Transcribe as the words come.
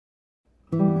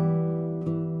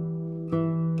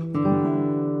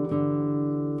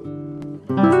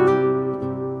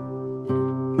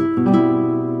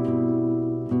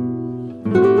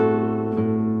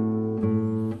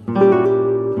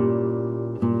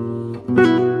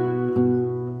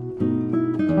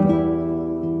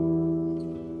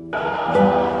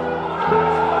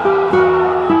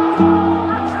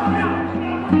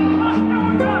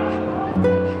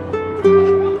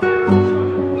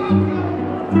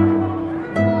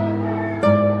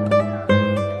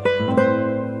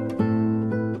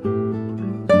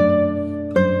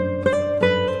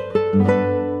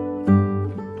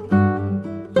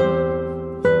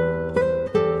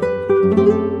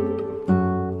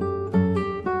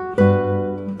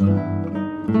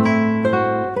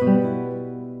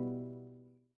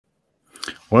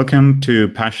Welcome to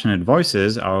Passionate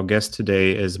Voices. Our guest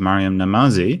today is Maryam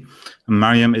Namazie.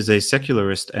 Maryam is a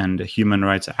secularist and a human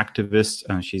rights activist.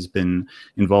 She's been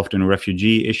involved in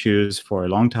refugee issues for a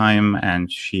long time,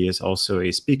 and she is also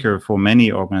a speaker for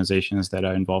many organizations that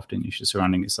are involved in issues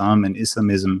surrounding Islam and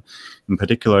Islamism. In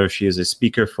particular, she is a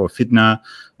speaker for Fitna,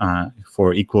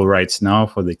 for Equal Rights Now,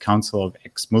 for the Council of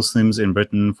Ex-Muslims in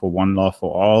Britain, for One Law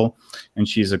for All, and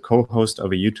she's a co-host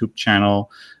of a YouTube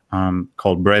channel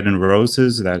called Bread and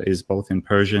Roses, that is both in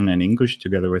Persian and English,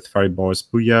 together with Fariborz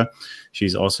Bouya.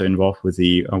 She's also involved with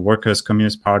the Workers'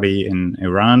 Communist Party in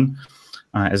Iran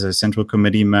as a Central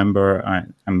Committee member.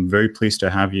 I'm very pleased to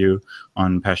have you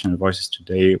on Passionate Voices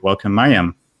today. Welcome,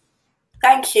 Maryam.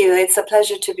 Thank you. It's a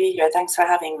pleasure to be here. Thanks for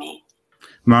having me.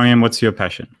 Maryam, what's your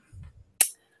passion?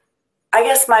 I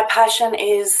guess my passion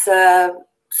is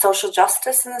social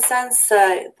justice, in a sense.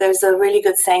 There's a really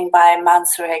good saying by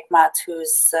Mansour Hekmat,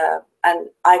 who's an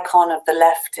icon of the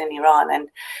left in Iran, and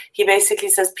he basically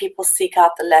says people seek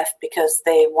out the left because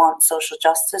they want social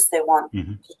justice, they want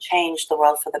to change the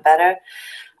world for the better.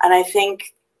 And I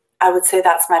think I would say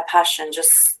that's my passion,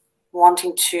 just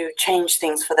wanting to change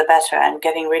things for the better and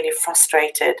getting really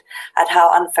frustrated at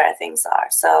how unfair things are.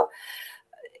 So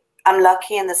I'm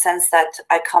lucky in the sense that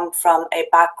I come from a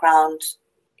background,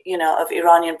 you know, of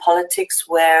Iranian politics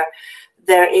where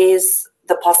there is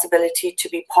the possibility to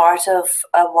be part of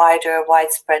a wider,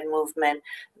 widespread movement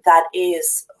that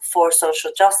is for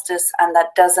social justice and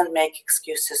that doesn't make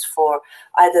excuses for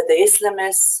either the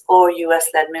Islamists or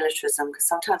US-led militarism. Because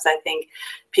sometimes I think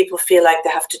people feel like they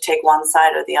have to take one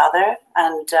side or the other.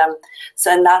 And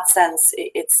so in that sense,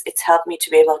 it's helped me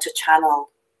to be able to channel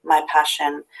my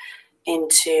passion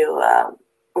into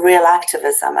real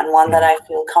activism, and one that I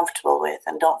feel comfortable with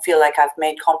and don't feel like I've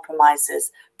made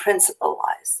compromises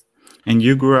principle-wise. And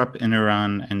you grew up in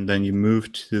Iran, and then you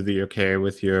moved to the UK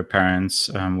with your parents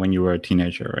when you were a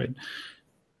teenager, right?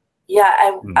 Yeah,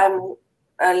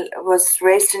 I was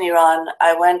raised in Iran.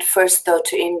 I went first, though,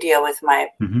 to India with my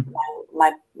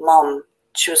mom.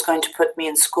 She was going to put me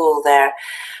in school there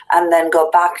and then go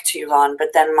back to Iran. But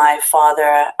then my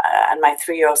father and my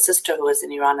 3-year-old sister, who was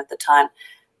in Iran at the time,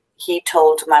 he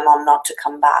told my mom not to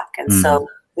come back. And so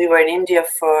we were in India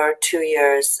for 2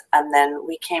 years, and then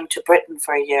we came to Britain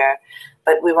for a year,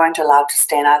 but we weren't allowed to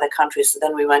stay in either country. So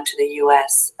then we went to the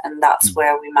US, and that's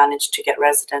where we managed to get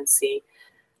residency.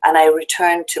 And I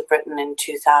returned to Britain in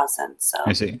 2000. So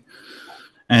I see.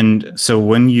 And so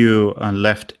when you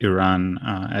left Iran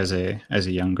as a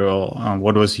young girl,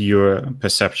 what was your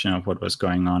perception of what was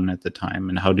going on at the time,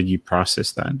 and how did you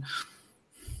process that?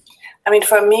 I mean,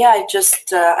 for me, I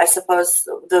suppose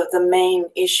the main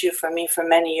issue for me for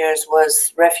many years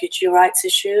was refugee rights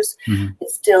issues.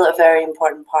 It's still a very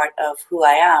important part of who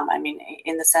I am. I mean,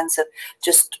 in the sense of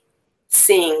just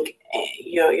seeing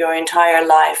your entire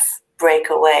life break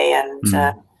away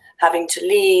and having to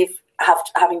leave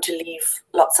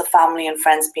lots of family and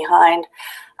friends behind,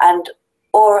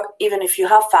 or even if you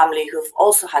have family who've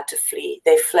also had to flee,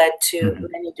 they fled to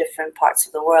many different parts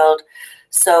of the world.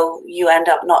 So you end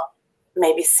up not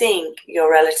maybe seeing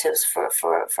your relatives for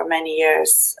many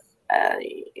years.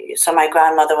 So my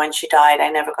grandmother, when she died, I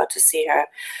never got to see her.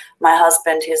 My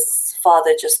husband, his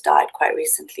father just died quite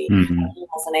recently. He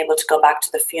wasn't able to go back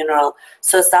to the funeral.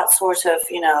 So it's that sort of,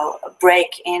 you know,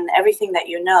 break in everything that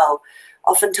you know.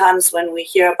 Oftentimes when we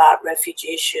hear about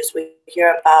refugee issues, we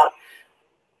hear about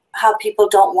how people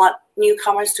don't want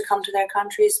newcomers to come to their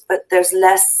countries, but there's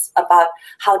less about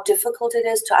how difficult it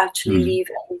is to actually leave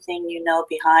everything you know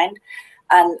behind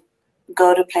and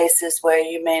go to places where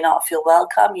you may not feel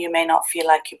welcome, you may not feel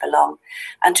like you belong,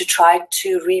 and to try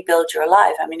to rebuild your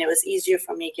life. I mean, it was easier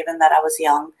for me given that I was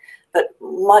young, but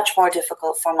much more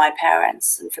difficult for my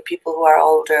parents and for people who are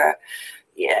older,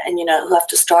 and, you know, who have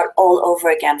to start all over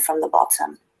again from the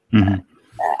bottom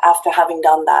after having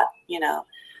done that, you know,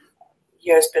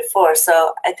 years before.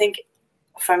 So I think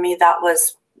for me, that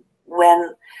was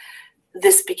when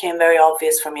this became very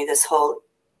obvious for me, this whole,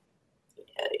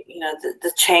 you know,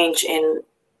 the change in,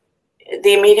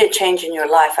 the immediate change in your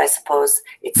life, I suppose.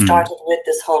 It started with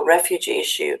this whole refugee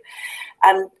issue,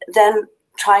 and then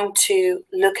trying to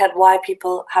look at why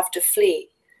people have to flee.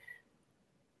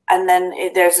 And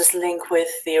then there's this link with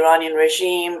the Iranian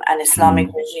regime and Islamic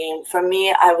regime. For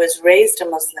me, I was raised a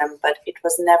Muslim, but it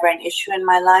was never an issue in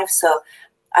my life. So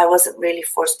I wasn't really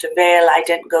forced to veil. I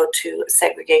didn't go to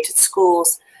segregated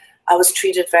schools. I was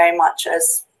treated very much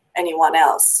as anyone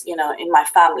else, you know, in my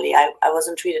family. I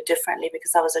wasn't treated differently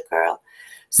because I was a girl.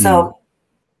 So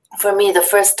for me, the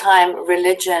first time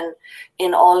religion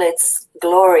in all its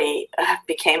glory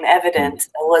became evident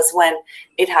was when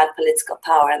it had political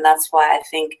power. And that's why I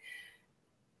think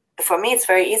for me, it's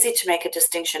very easy to make a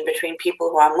distinction between people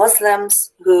who are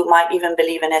Muslims, who might even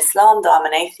believe in Islam, though I'm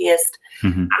an atheist,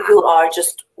 who are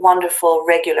just wonderful,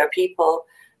 regular people.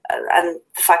 And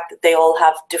the fact that they all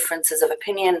have differences of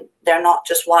opinion, they're not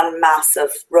just one mass of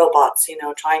robots,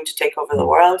 trying to take over the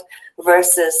world,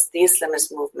 versus the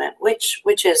Islamist movement,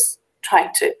 which is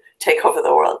trying to take over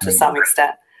the world to some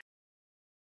extent.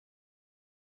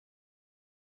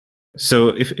 So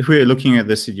if we're looking at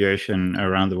the situation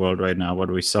around the world right now, what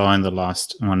we saw in the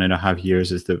last 1.5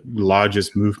 years is the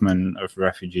largest movement of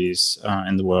refugees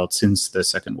in the world since the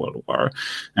Second World War.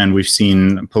 And we've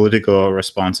seen political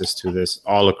responses to this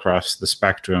all across the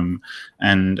spectrum.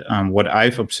 And what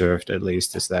I've observed, at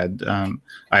least, is that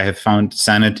I have found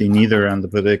sanity neither on the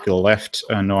political left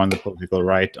nor on the political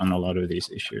right on a lot of these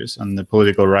issues. On the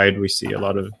political right, we see a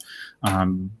lot of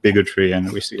bigotry, and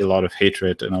we see a lot of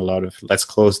hatred and a lot of let's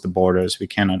close the borders. We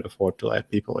cannot afford to let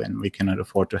people in. We cannot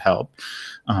afford to help.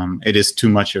 It is too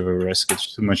much of a risk.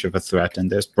 It's too much of a threat.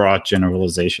 And there's broad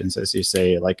generalizations, as you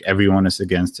say, like everyone is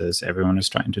against us. Everyone is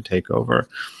trying to take over.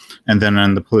 And then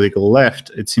on the political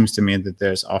left, it seems to me that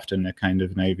there's often a kind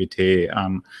of naivete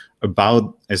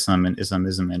about Islam and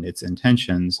Islamism and its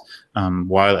intentions,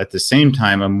 while at the same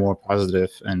time a more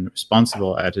positive and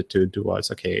responsible attitude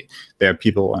towards, okay, there are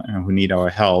people who need our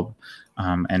help,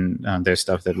 and there's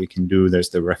stuff that we can do. There's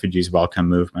the refugees welcome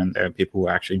movement. There are people who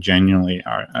actually genuinely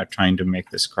are trying to make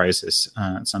this crisis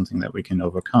something that we can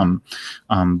overcome.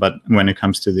 But when it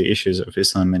comes to the issues of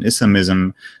Islam and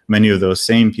Islamism, many of those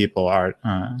same people are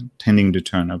tending to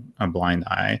turn a blind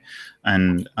eye.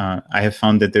 And I have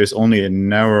found that there's only a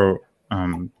narrow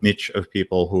niche of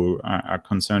people who are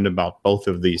concerned about both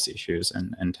of these issues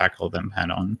and tackle them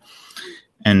head on.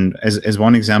 And as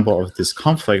one example of this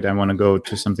conflict, I want to go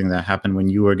to something that happened when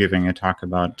you were giving a talk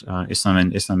about Islam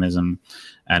and Islamism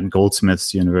at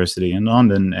Goldsmiths University in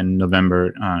London in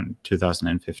November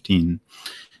 2015.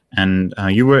 And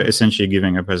you were essentially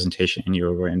giving a presentation, and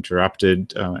you were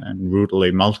interrupted and rudely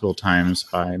multiple times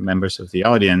by members of the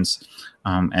audience.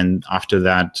 And after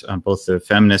that, both the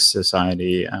Feminist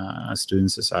Society,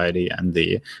 Student Society, and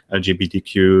the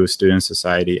LGBTQ Student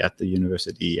Society at the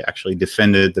university actually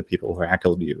defended the people who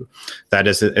heckled you. That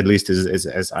is, at least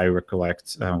as I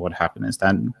recollect what happened. Is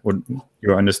that what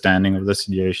your understanding of the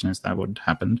situation? Is that what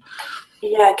happened?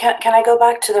 Yeah, can I go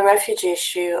back to the refugee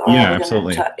issue? Or yeah,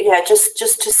 absolutely.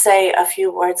 Just to say a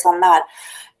few words on that.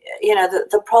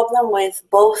 The problem with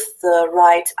both the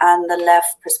right and the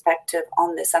left perspective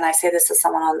on this, and I say this as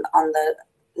someone on the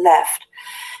left,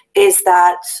 is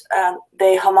that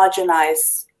they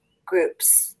homogenize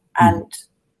groups and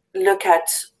look at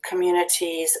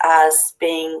communities as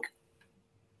being,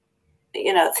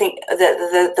 think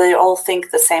that they all think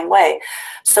the same way.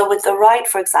 So with the right,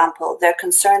 for example, they're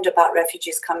concerned about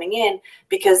refugees coming in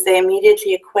because they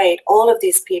immediately equate all of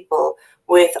these people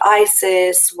with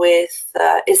ISIS, with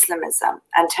Islamism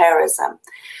and terrorism.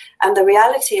 And the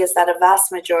reality is that a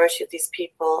vast majority of these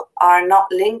people are not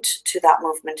linked to that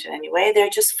movement in any way. They're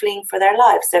just fleeing for their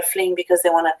lives. They're fleeing because they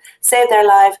want to save their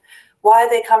life. Why are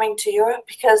they coming to Europe?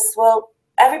 Because, well,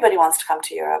 everybody wants to come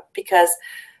to Europe because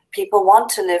people want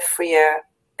to live freer,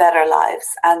 better lives.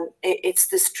 And it's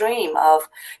this dream of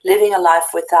living a life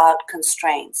without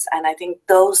constraints. And I think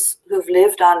those who've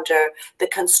lived under the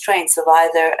constraints of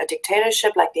either a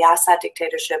dictatorship like the Assad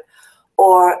dictatorship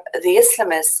or the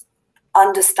Islamists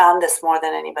understand this more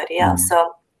than anybody else.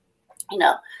 So,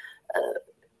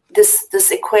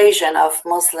 this equation of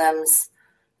Muslims,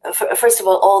 first of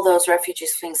all those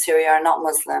refugees fleeing Syria are not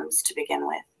Muslims to begin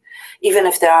with. Even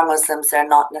if there are Muslims, they're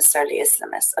not necessarily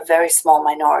Islamists. A very small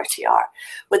minority are.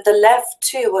 With the left,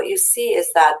 too, what you see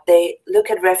is that they look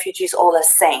at refugees all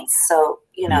as saints. So,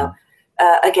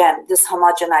 again, this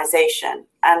homogenization.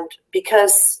 And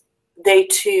because they,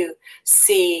 too,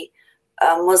 see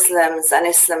Muslims and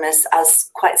Islamists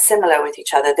as quite similar with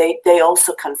each other, they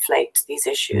also conflate these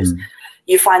issues.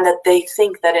 You find that they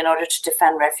think that in order to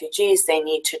defend refugees, they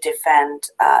need to defend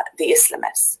the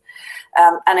Islamists.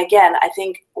 And again, I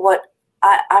think what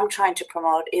I'm trying to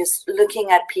promote is looking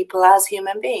at people as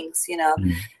human beings.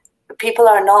 People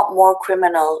are not more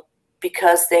criminal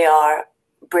because they are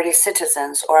British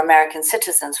citizens or American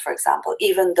citizens, for example,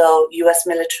 even though US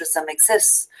militarism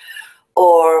exists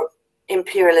or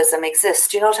imperialism exists.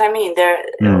 Do you know what I mean?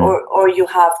 Or you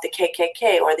have the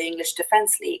KKK or the English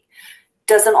Defense League.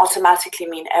 Doesn't automatically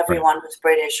mean everyone who's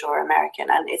British or American,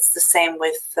 and it's the same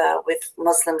with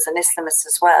Muslims and Islamists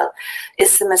as well.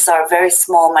 Islamists are a very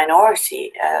small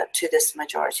minority to this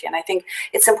majority, and I think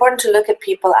it's important to look at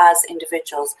people as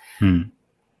individuals.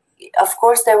 Of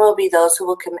course, there will be those who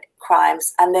will commit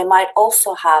crimes, and they might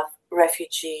also have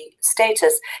refugee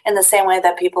status, in the same way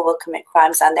that people will commit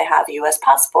crimes and they have US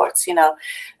passports.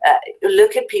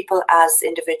 Look at people as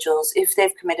individuals. If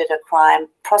they've committed a crime,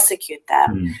 prosecute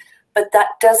them. But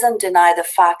that doesn't deny the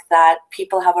fact that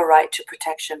people have a right to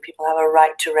protection, people have a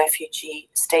right to refugee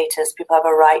status, people have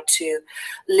a right to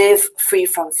live free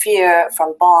from fear,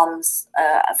 from bombs,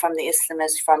 from the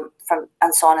Islamists, from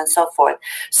and so on and so forth.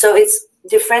 So it's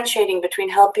differentiating between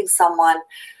helping someone,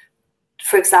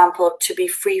 for example, to be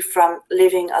free from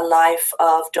living a life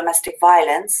of domestic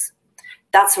violence.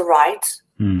 That's a right.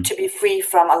 To be free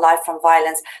from a life from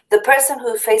violence. The person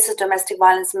who faces domestic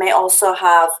violence may also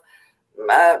have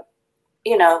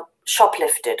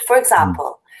shoplifted. For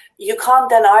example, you can't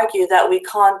then argue that we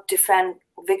can't defend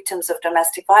victims of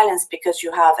domestic violence because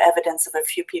you have evidence of a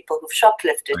few people who've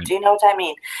shoplifted. Right. Do you know what I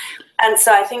mean? And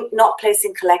so I think not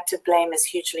placing collective blame is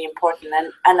hugely important.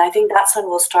 And I think that's when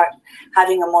we'll start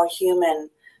having a more human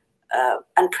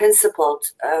and principled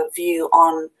view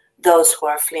on those who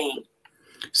are fleeing.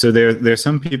 So there's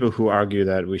some people who argue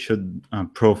that we should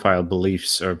profile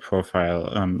beliefs or profile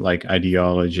like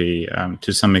ideology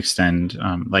to some extent.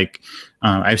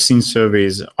 I've seen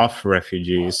surveys of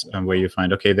refugees where you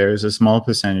find, okay, there is a small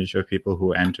percentage of people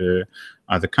who enter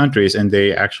other countries, and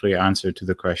they actually answer to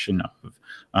the question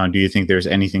of, do you think there's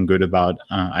anything good about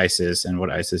ISIS and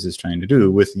what ISIS is trying to do?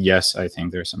 With yes, I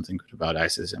think there's something good about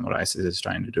ISIS and what ISIS is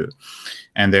trying to do.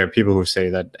 And there are people who say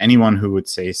that anyone who would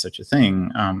say such a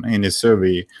thing in his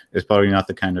survey is probably not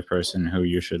the kind of person who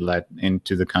you should let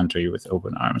into the country with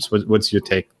open arms. What's your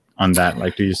take on that?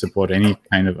 Like, do you support any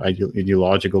kind of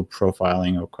ideological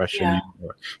profiling or questioning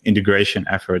or integration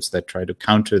efforts that try to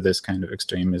counter this kind of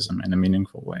extremism in a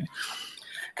meaningful way?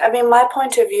 I mean, my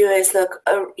point of view is, look,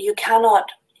 you cannot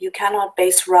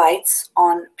base rights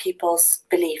on people's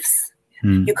beliefs.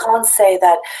 You can't say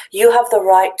that you have the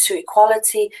right to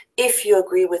equality if you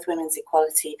agree with women's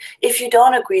equality. If you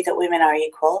don't agree that women are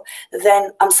equal, then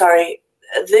I'm sorry,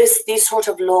 these sort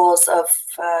of laws of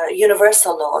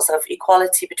universal laws of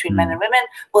equality between men and women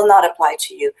will not apply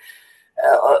to you.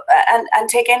 And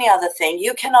take any other thing.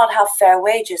 You cannot have fair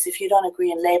wages if you don't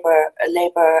agree in labor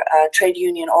trade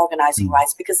union organizing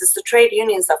rights, because it's the trade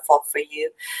unions that fought for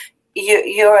you.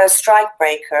 You're a strike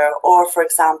breaker, or, for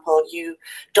example, you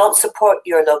don't support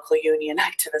your local union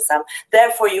activism.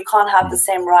 Therefore, you can't have the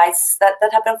same rights that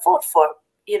have been fought for.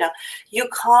 You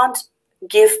can't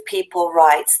give people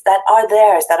rights that are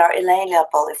theirs, that are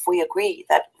inalienable, if we agree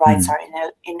that rights are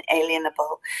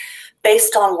inalienable,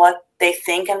 based on what they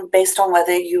think and based on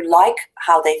whether you like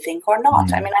how they think or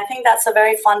not. I mean, I think that's a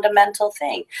very fundamental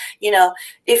thing.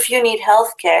 If you need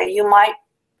healthcare, you might,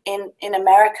 in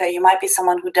America, you might be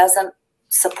someone who doesn't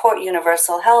support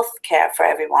universal health care for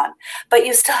everyone, but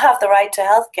you still have the right to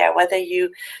health care, whether you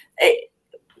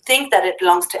think that it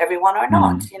belongs to everyone or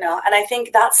not, and I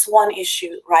think that's one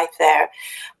issue right there.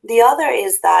 The other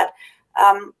is that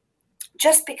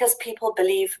just because people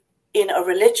believe in a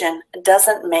religion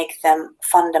doesn't make them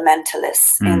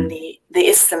fundamentalists in the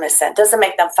Islamist sense, doesn't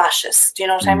make them fascists. Do you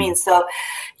know what I mean? So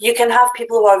you can have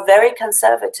people who are very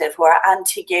conservative, who are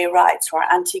anti-gay rights, who are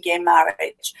anti-gay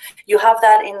marriage. You have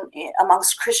that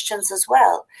amongst Christians as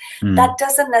well. That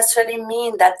doesn't necessarily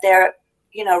mean that they're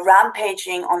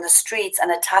rampaging on the streets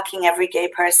and attacking every gay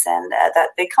person that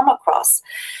they come across,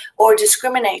 or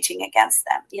discriminating against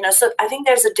them. So I think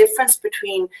there's a difference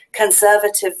between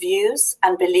conservative views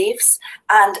and beliefs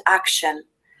and action.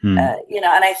 And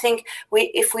I think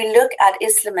if we look at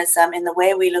Islamism in the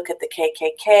way we look at the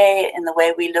KKK, in the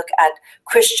way we look at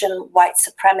Christian white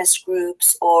supremacist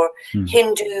groups or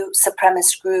Hindu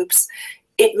supremacist groups,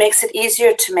 it makes it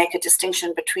easier to make a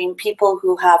distinction between people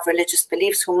who have religious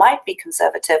beliefs who might be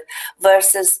conservative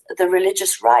versus the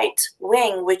religious right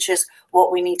wing, which is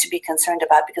what we need to be concerned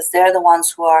about, because they're the ones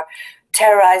who are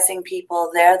terrorizing people.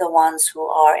 They're the ones who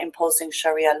are imposing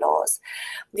Sharia laws.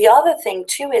 The other thing,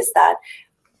 too, is that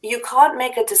you can't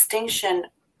make a distinction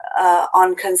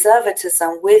on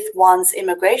conservatism with one's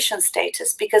immigration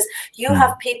status, because you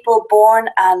have people born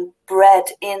and bred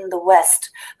in the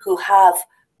West who have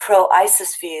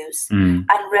pro-ISIS views and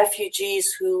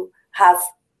refugees who have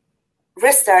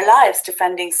risked their lives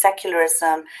defending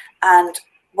secularism and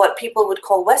what people would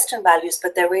call Western values,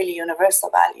 but they're really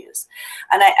universal values.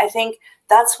 And I think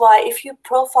that's why if you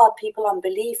profile people on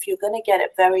belief, you're going to get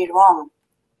it very wrong,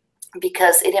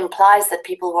 because it implies that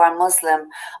people who are Muslim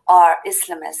are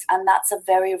Islamists, and that's a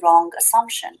very wrong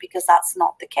assumption, because that's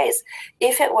not the case.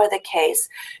 If it were the case,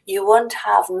 you wouldn't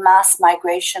have mass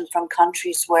migration from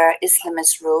countries where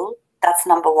Islamists rule. That's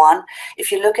number one.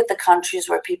 If you look at the countries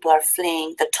where people are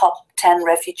fleeing, the top 10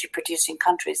 refugee-producing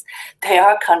countries, they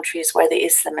are countries where the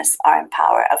Islamists are in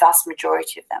power. A vast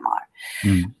majority of them are.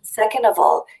 Mm. Second of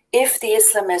all, if the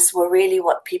Islamists were really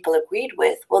what people agreed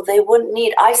with, well,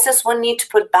 ISIS wouldn't need to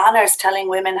put banners telling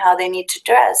women how they need to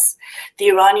dress. The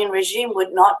Iranian regime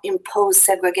would not impose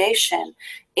segregation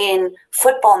in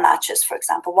football matches, for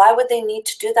example. Why would they need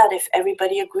to do that if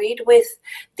everybody agreed with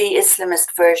the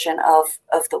Islamist version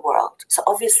of the world? So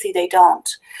obviously they don't,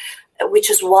 which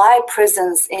is why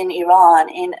prisons in Iran,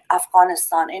 in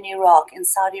Afghanistan, in Iraq, in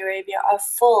Saudi Arabia are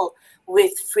full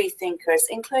with free thinkers,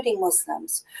 including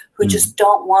Muslims, who just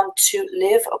don't want to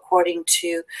live according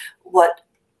to what,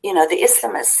 you know, the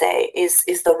Islamists say is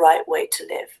the right way to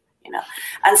live, you know.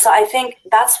 And so I think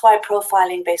that's why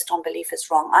profiling based on belief is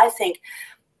wrong. I think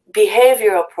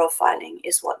behavioral profiling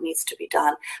is what needs to be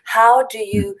done. How do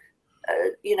you,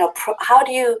 how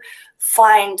do you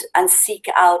find and seek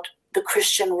out the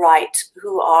Christian right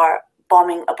who are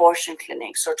bombing abortion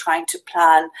clinics or trying to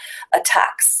plan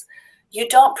attacks? You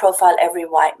don't profile every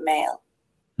white male,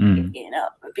 you know,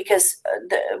 because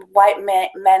the white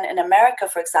men in America,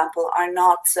 for example, are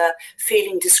not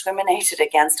feeling discriminated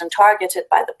against and targeted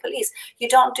by the police. You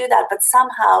don't do that, but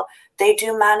somehow they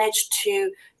do manage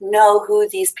to know who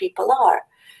these people are.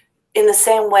 In the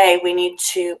same way, we need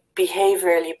to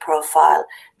behaviorally profile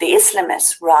the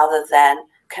Islamists rather than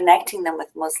connecting them with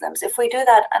Muslims. If we do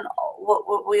that, and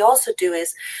what we also do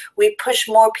is we push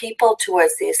more people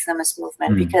towards the Islamist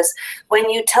movement, because when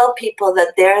you tell people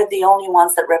that they're the only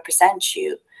ones that represent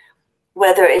you,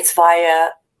 whether it's via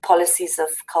policies of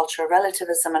cultural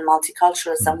relativism and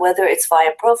multiculturalism, whether it's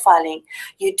via profiling,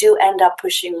 you do end up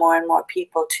pushing more and more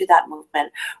people to that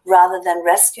movement rather than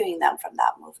rescuing them from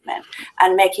that movement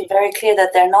and making very clear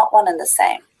that they're not one and the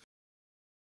same.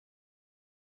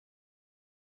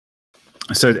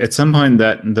 So at some point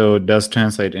that, though, does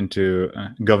translate into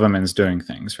governments doing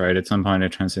things, right? At some point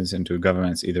it translates into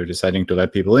governments either deciding to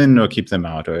let people in or keep them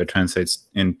out, or it translates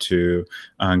into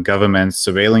governments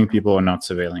surveilling people or not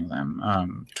surveilling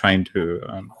them, trying to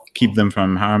keep them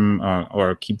from harm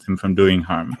or keep them from doing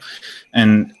harm.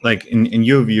 And like in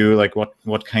your view, like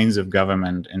what kinds of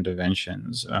government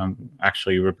interventions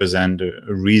actually represent a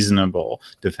reasonable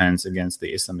defense against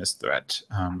the Islamist threat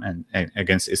and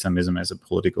against Islamism as a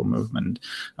political movement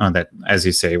that, as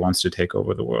you say, wants to take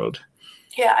over the world?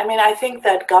 Yeah, I mean, I think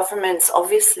that governments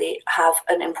obviously have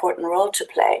an important role to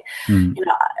play. You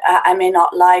know, I may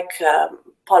not like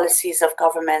policies of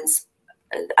governments.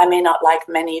 I may not like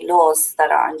many laws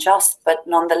that are unjust, but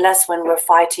nonetheless, when we're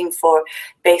fighting for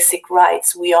basic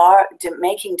rights, we are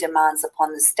making demands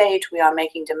upon the state, we are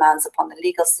making demands upon the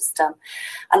legal system.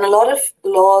 And a lot of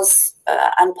laws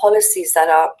and policies that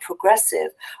are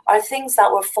progressive are things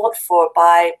that were fought for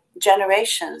by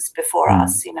generations before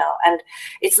us, you know, and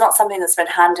it's not something that's been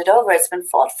handed over, it's been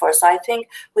fought for. So I think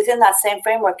within that same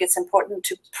framework, it's important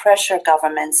to pressure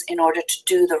governments in order to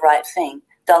do the right thing.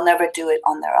 They'll never do it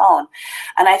on their own.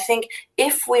 And I think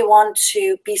if we want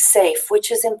to be safe,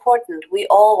 which is important, we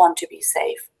all want to be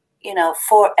safe. You know,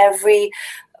 for every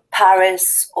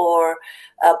Paris or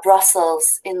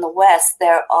Brussels in the West,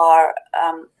 there are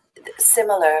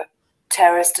similar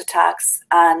terrorist attacks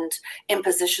and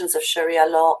impositions of Sharia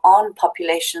law on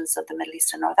populations of the Middle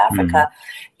East and North Africa.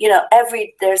 You know,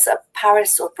 there's a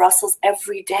Paris or Brussels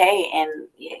every day in,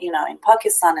 you know, in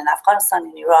Pakistan, in Afghanistan,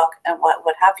 in Iraq, and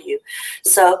what have you.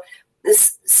 So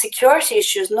this security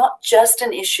issue is not just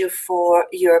an issue for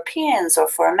Europeans or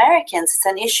for Americans. It's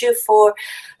an issue for,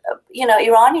 you know,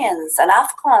 Iranians and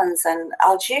Afghans and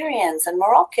Algerians and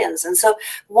Moroccans. And so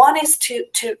one is to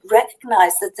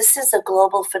recognize that this is a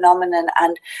global phenomenon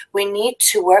and we need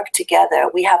to work together.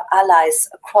 We have allies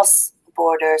across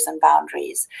borders and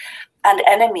boundaries and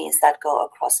enemies that go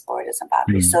across borders and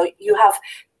boundaries. So you have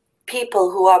people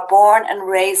who are born and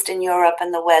raised in Europe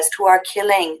and the West who are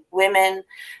killing women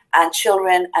and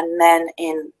children and men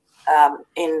in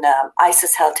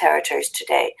ISIS-held territories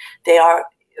today. They are,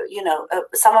 you know,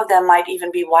 some of them might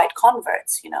even be white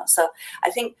converts, you know. So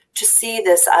I think to see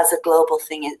this as a global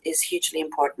thing is hugely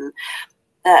important.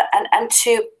 And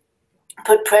to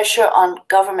put pressure on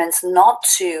governments not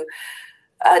to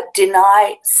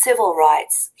deny civil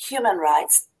rights, human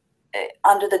rights,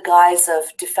 under the guise of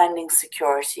defending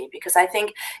security. Because I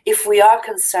think if we are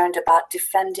concerned about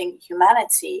defending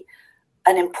humanity,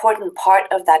 an important part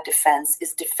of that defense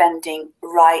is defending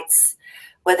rights,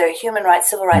 whether human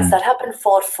rights, civil rights, that have been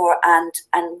fought for and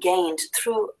gained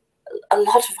through a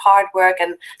lot of hard work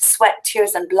and sweat,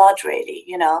 tears, and blood, really,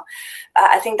 you know.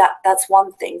 I think that's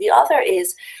one thing. The other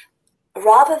is,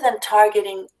 rather than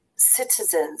targeting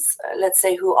citizens, let's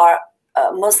say, who are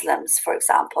Muslims, for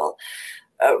example,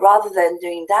 rather than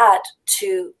doing that,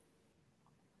 to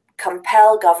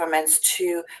compel governments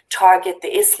to target the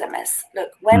Islamists.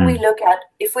 Look, when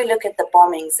if we look at the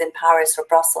bombings in Paris or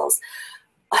Brussels,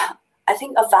 I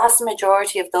think a vast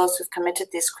majority of those who've committed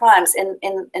these crimes in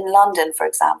London, for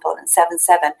example, in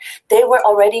 7/7, they were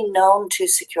already known to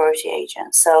security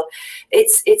agents. So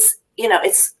it's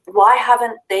why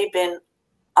haven't they been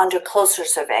under closer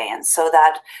surveillance so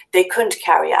that they couldn't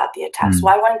carry out the attacks?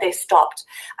 Why weren't they stopped?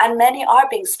 And many are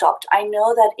being stopped. I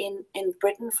know that in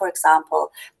Britain, for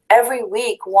example, every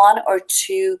week 1 or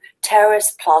 2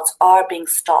 terrorist plots are being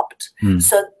stopped.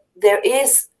 So there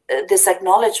is this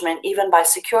acknowledgement, even by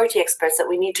security experts, that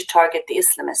we need to target the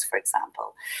Islamists, for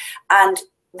example. And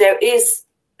there is,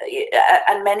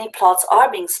 and many plots are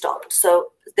being stopped.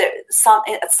 So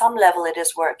at some level it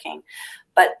is working.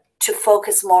 But to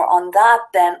focus more on that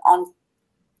than on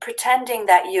pretending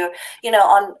that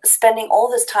on spending all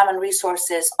this time and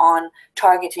resources on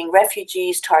targeting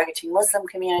refugees, targeting Muslim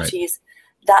communities,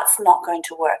 that's not going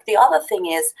to work. The other thing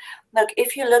is, look,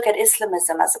 if you look at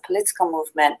Islamism as a political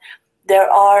movement, there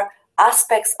are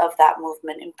aspects of that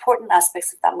movement, important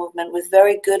aspects of that movement, with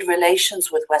very good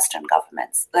relations with Western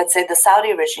governments. Let's say the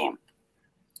Saudi regime,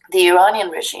 the Iranian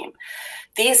regime.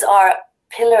 These are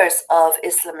pillars of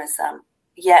Islamism,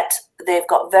 yet they've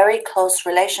got very close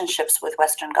relationships with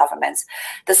Western governments.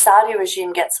 The Saudi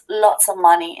regime gets lots of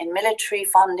money in military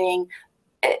funding.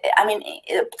 I mean,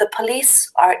 the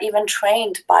police are even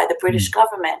trained by the British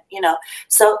government,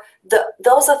 So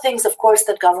those are things, of course,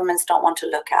 that governments don't want to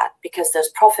look at because there's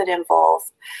profit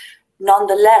involved.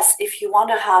 Nonetheless, if you want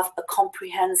to have a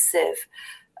comprehensive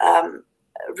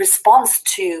response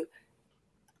to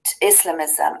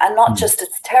Islamism, and not just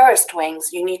its terrorist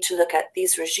wings, you need to look at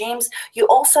these regimes. You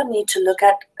also need to look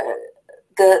at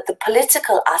the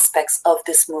political aspects of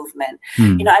this movement.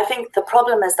 I think the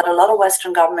problem is that a lot of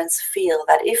Western governments feel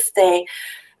that if they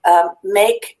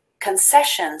make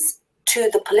concessions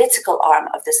to the political arm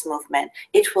of this movement,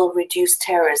 it will reduce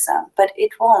terrorism. But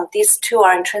it won't. These two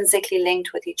are intrinsically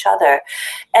linked with each other.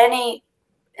 Any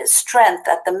strength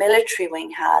that the military wing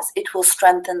has, it will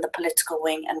strengthen the political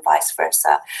wing and vice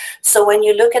versa. So when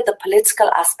you look at the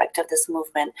political aspect of this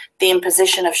movement, the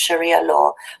imposition of Sharia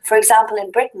law, for example,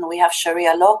 in Britain, we have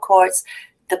Sharia law courts.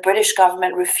 The British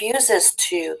government refuses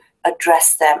to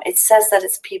address them. It says that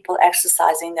it's people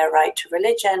exercising their right to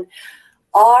religion.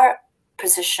 Our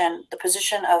position, the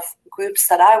position of groups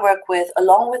that I work with,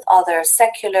 along with other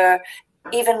secular,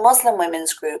 even Muslim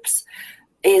women's groups,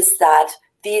 is that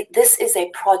this is a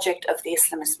project of the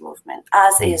Islamist movement,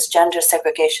 as is gender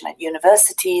segregation at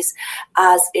universities,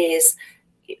 as is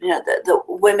the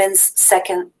women's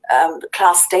second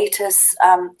class status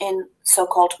in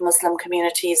so-called Muslim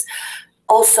communities.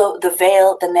 Also the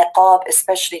veil, the niqab,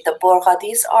 especially the burqa,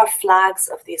 these are flags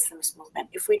of the Islamist movement.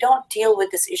 If we don't deal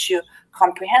with this issue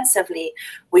comprehensively,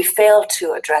 we fail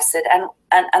to address it.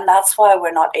 And that's why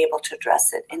we're not able to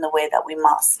address it in the way that we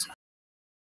must.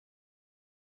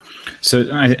 So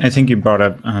I think you brought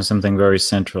up something very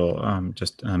central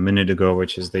just a minute ago,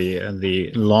 which is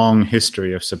the long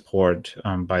history of support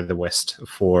by the West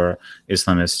for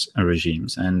Islamist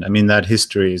regimes. And I mean, that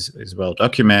history is well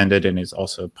documented, and is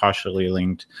also partially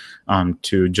linked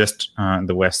to just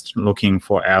the West looking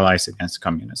for allies against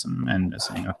communism and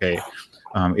saying, okay,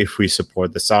 if we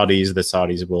support the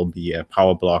Saudis will be a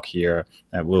power bloc here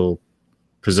that will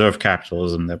preserve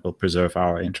capitalism, that will preserve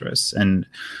our interests. And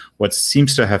what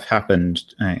seems to have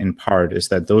happened in part is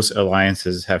that those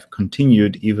alliances have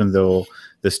continued, even though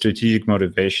the strategic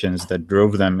motivations that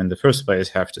drove them in the first place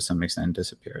have to some extent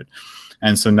disappeared.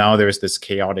 And so now there's this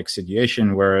chaotic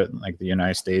situation where, like, the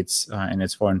United States in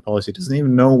its foreign policy doesn't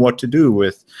even know what to do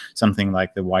with something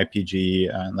like the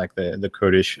YPG, like the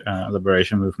Kurdish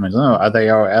liberation movement. Oh, are they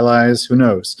our allies? Who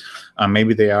knows?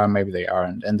 Maybe they are, maybe they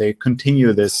aren't. And they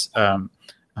continue this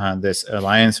this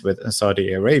alliance with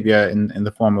Saudi Arabia in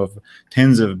the form of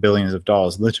tens of billions of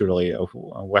dollars, literally, of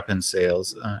weapons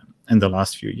sales in the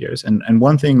last few years. And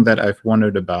one thing that I've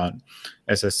wondered about,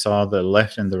 as I saw the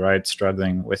left and the right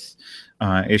struggling with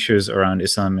issues around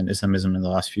Islam and Islamism in the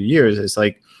last few years, is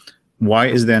like, why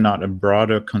is there not a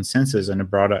broader consensus and a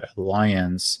broader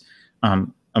alliance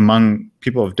among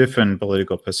people of different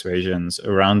political persuasions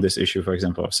around this issue, for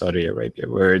example, of Saudi Arabia,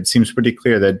 where it seems pretty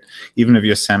clear that even if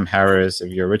you're Sam Harris,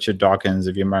 if you're Richard Dawkins,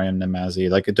 if you're Maryam Namazie,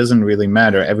 like, it doesn't really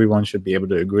matter. Everyone should be able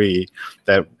to agree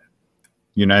that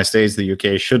United States, the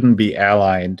UK, shouldn't be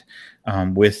allied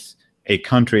with a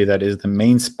country that is the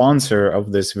main sponsor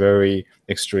of this very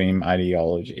extreme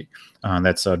ideology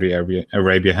that Saudi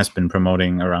Arabia has been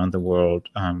promoting around the world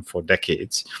for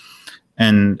decades.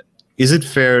 And is it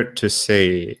fair to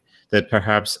say that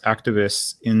perhaps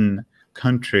activists in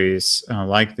countries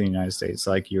like the United States,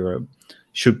 like Europe,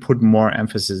 should put more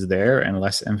emphasis there and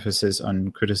less emphasis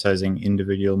on criticizing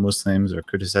individual Muslims or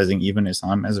criticizing even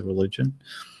Islam as a religion?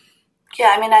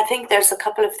 Yeah, I mean, I think there's a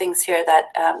couple of things here that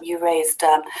you raised.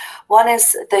 One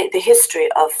is the history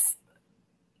of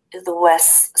the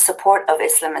West's support of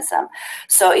Islamism.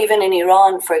 So even in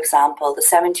Iran, for example, the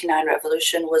 79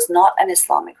 revolution was not an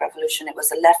Islamic revolution, it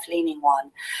was a left-leaning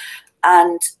one.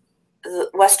 And the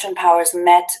Western powers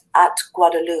met at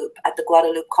the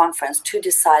Guadeloupe conference, to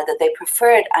decide that they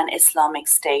preferred an Islamic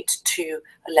state to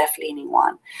a left-leaning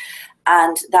one.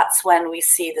 And that's when we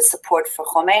see the support for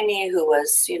Khomeini, who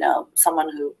was, someone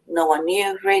who no one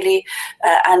knew really.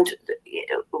 And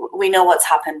we know what's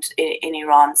happened in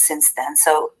Iran since then.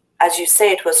 So as you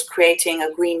say, it was creating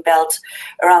a green belt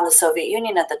around the Soviet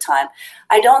Union at the time.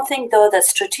 I don't think, though, that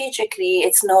strategically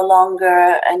it's no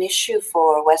longer an issue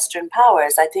for Western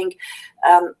powers. I think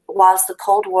whilst the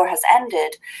Cold War has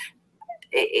ended,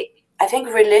 I think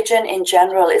religion in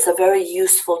general is a very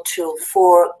useful tool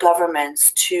for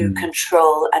governments to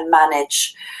control and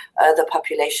manage the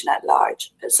population at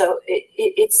large. So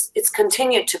it's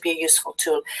continued to be a useful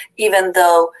tool, even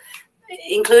though,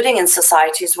 including in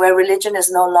societies where religion is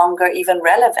no longer even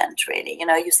relevant, really.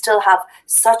 You still have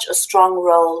such a strong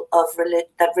role of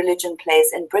that religion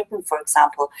plays in Britain, for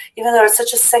example, even though it's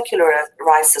such a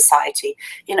secularized society.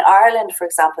 In Ireland, for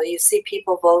example, you see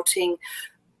people voting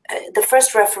the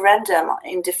first referendum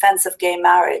in defense of gay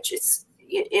marriage. It's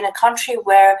in a country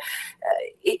where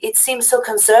it seems so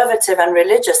conservative and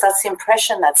religious. That's the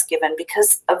impression that's given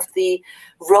because of the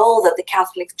role that the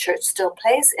Catholic Church still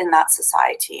plays in that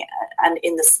society and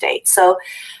in the state. So,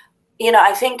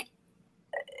 I think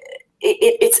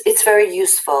it's very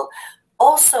useful.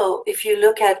 Also, if you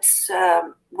look at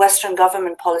Western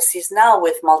government policies now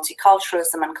with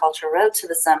multiculturalism and cultural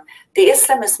relativism, the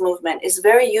Islamist movement is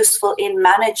very useful in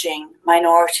managing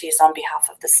minorities on behalf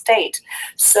of the state.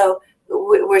 So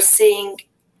we're seeing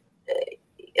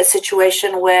a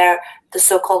situation where the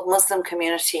so-called Muslim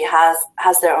community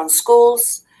has their own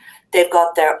schools, they've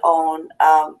got their own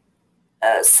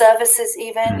services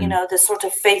even, the sort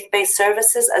of faith-based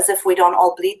services, as if we don't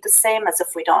all bleed the same, as if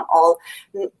we don't all,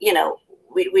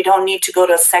 we don't need to go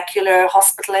to a secular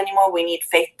hospital anymore. We need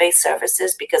faith-based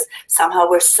services because somehow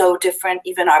we're so different.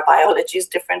 Even our biology is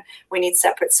different. We need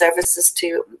separate services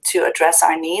to address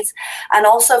our needs. And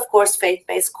also, of course,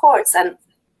 faith-based courts. And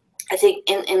I think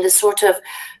in this sort of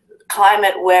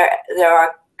climate where there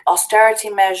are austerity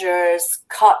measures,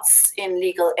 cuts in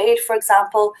legal aid, for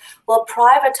example, well,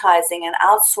 privatizing and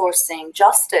outsourcing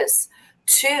justice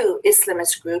to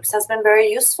Islamist groups has been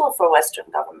very useful for Western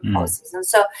government policies. And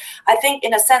so I think,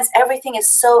 in a sense, everything is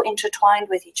so intertwined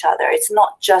with each other. It's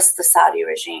not just the Saudi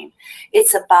regime.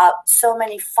 It's about so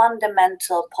many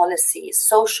fundamental policies,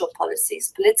 social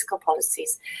policies, political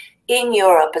policies in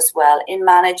Europe as well, in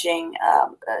managing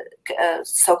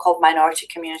so-called minority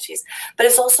communities. But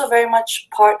it's also very much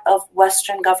part of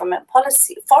Western government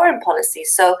policy, foreign policy.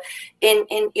 So in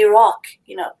Iraq,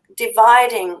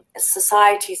 dividing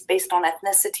societies based on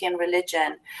ethnicity and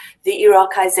religion, the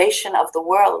Iraqization of the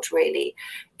world, really,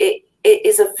 it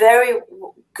is a very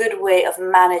good way of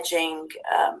managing,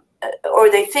 or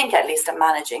they think at least of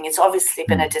managing. It's obviously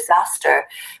been a disaster.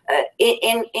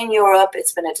 In Europe,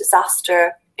 it's been a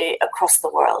disaster across the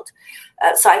world.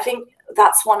 So I think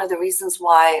that's one of the reasons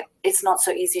why it's not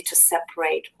so easy to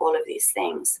separate all of these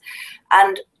things.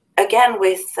 And again,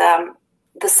 with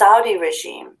the Saudi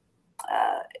regime,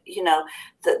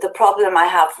 the problem I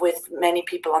have with many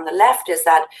people on the left is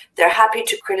that they're happy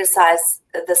to criticize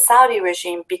the Saudi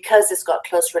regime because it's got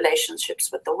close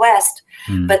relationships with the West,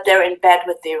 but they're in bed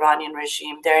with the Iranian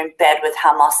regime. They're in bed with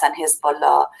Hamas and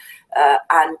Hezbollah.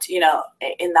 And,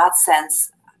 in that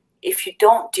sense, if you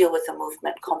don't deal with the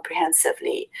movement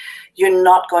comprehensively, you're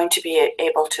not going to be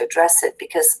able to address it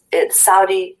because the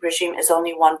Saudi regime is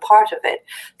only one part of it.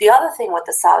 The other thing with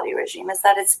the Saudi regime is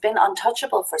that it's been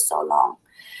untouchable for so long.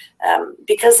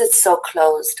 Because it's so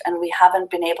closed and we haven't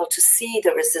been able to see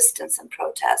the resistance and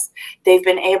protest. They've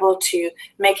been able to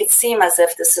make it seem as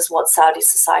if this is what Saudi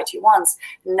society wants.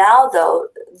 Now, though,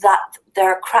 that there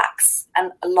are cracks,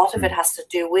 and a lot of it has to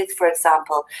do with, for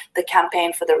example, the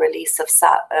campaign for the release of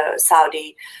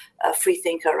Saudi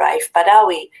freethinker Raif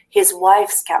Badawi. His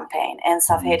wife's campaign,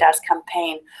 Ensaf Haydar's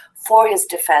campaign for his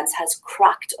defense, has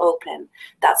cracked open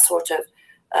that sort of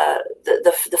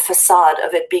the facade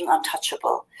of it being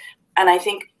untouchable. And I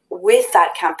think with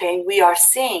that campaign, we are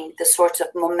seeing the sort of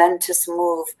momentous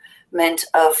movement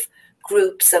of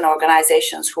groups and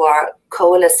organizations who are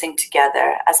coalescing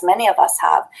together, as many of us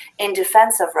have, in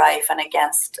defense of Raif and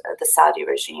against the Saudi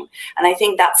regime. And I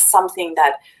think that's something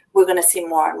that we're going to see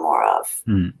more and more of.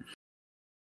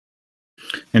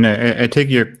 And I take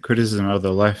your criticism of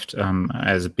the left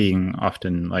as being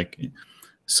often like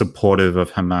supportive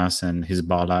of Hamas and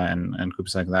Hezbollah and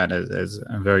groups like that as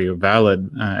very valid.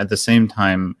 At the same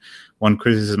time, one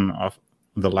criticism of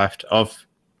the left of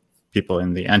people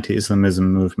in the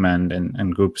anti-Islamism movement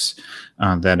and groups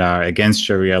that are against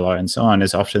Sharia law and so on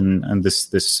is often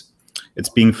this it's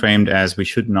being framed as we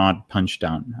should not punch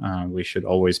down, we should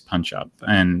always punch up.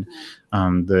 And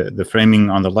the framing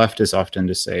on the left is often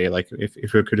to say, like,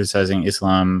 if we're criticizing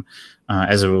Islam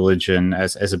as a religion,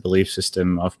 as a belief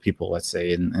system of people, let's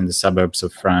say in the suburbs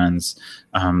of France,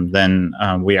 then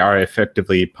we are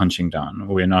effectively punching down.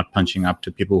 We're not punching up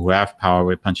to people who have power,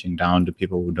 we're punching down to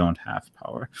people who don't have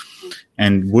power.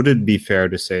 And would it be fair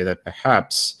to say that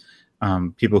perhaps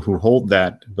people who hold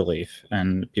that belief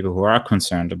and people who are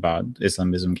concerned about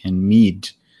Islamism can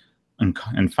meet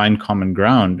and find common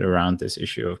ground around this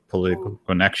issue of political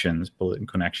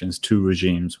connections to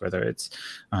regimes, whether it's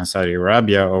Saudi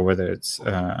Arabia or whether it's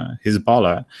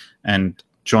Hezbollah, and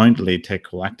jointly take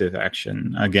collective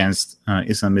action against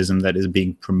Islamism that is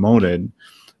being promoted,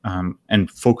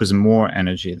 and focus more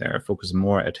energy there, focus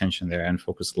more attention there, and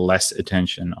focus less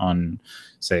attention on,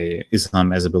 say,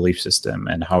 Islam as a belief system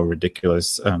and how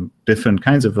ridiculous different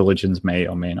kinds of religions may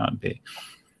or may not be.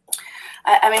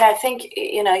 I mean, I think,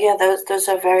 those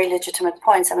are very legitimate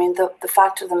points. I mean, the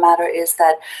fact of the matter is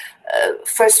that,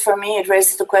 first, for me, it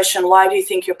raises the question, why do you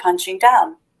think you're punching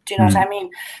down? Do you know what I mean?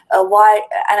 Why?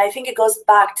 And I think it goes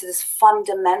back to this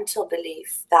fundamental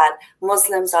belief that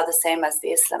Muslims are the same as the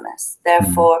Islamists.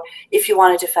 Therefore, if you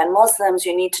want to defend Muslims,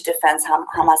 you need to defend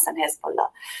Hamas and Hezbollah.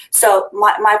 So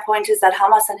my point is that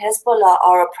Hamas and Hezbollah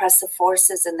are oppressive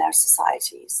forces in their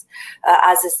societies,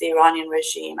 as is the Iranian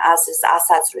regime, as is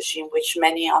Assad's regime, which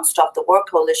many on Stop the War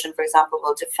Coalition, for example,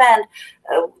 will defend,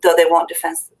 though they won't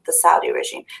defend the Saudi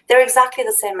regime. They're exactly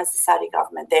the same as the Saudi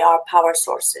government. They are power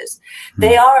sources.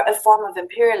 They are a form of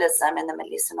imperialism in the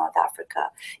Middle East and North Africa.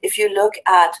 If you look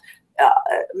at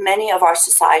many of our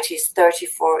societies 30,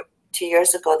 40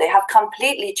 years ago, they have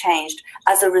completely changed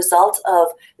as a result of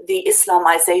the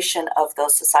Islamization of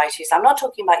those societies. I'm not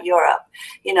talking about Europe.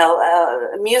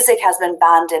 Music has been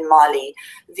banned in Mali.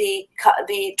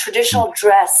 The traditional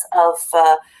dress of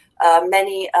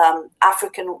many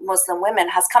African Muslim women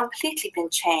has completely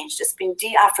been changed. It's been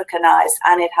de-Africanized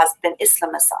and it has been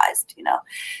Islamicized,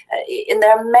 And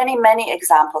there are many, many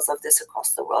examples of this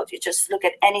across the world. You just look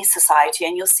at any society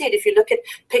and you'll see it. If you look at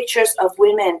pictures of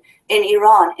women in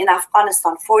Iran, in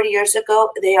Afghanistan 40 years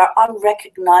ago, they are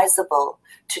unrecognizable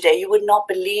today. You would not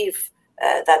believe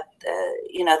that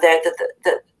they're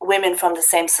the women from the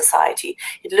same society.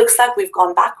 It looks like we've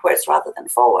gone backwards rather than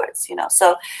forwards,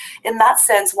 So in that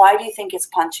sense, why do you think it's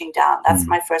punching down? That's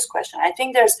my first question. I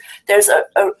think there's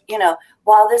a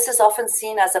while this is often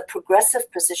seen as a progressive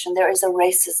position, there is a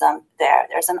racism there.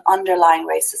 There's an underlying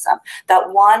racism that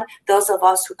those of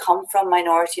us who come from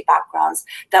minority backgrounds,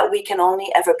 that we can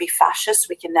only ever be fascists,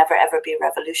 we can never ever be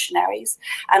revolutionaries.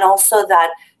 And also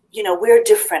that, we're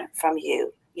different from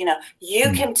you.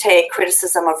 You can take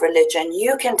criticism of religion,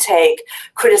 you can take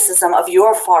criticism of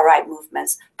your far right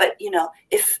movements, but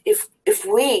if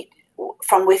we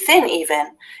from within,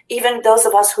 even those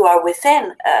of us who are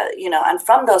within, and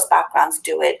from those backgrounds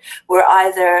do it, we're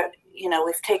either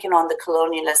we've taken on the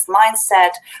colonialist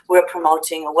mindset, we're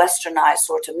promoting a westernized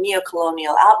sort of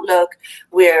neo-colonial outlook,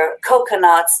 we're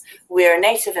coconuts, we're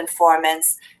native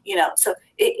informants, so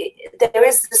there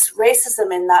is this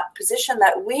racism in that position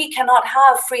that we cannot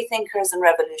have free thinkers and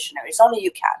revolutionaries. Only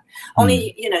you can.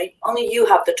 Only you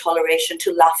have the toleration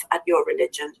to laugh at your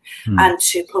religion and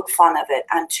to poke fun of it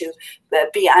and to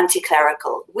be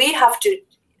anti-clerical. We have to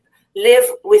live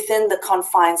within the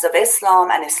confines of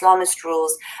Islam and Islamist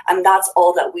rules, and that's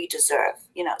all that we deserve.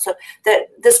 So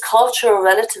this cultural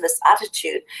relativist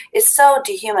attitude is so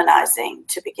dehumanizing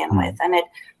to begin with, and it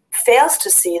fails to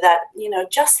see that,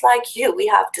 just like you, we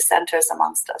have dissenters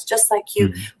amongst us. Just like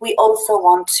you, we also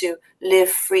want to live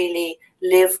freely,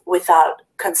 live without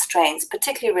constraints,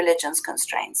 particularly religion's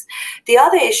constraints. The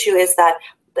other issue is that,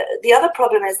 the other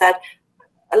problem is that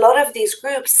a lot of these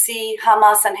groups see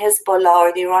Hamas and Hezbollah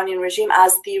or the Iranian regime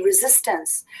as the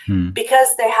resistance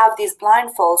because they have these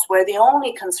blindfolds where the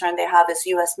only concern they have is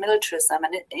US militarism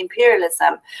and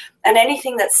imperialism, and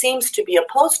anything that seems to be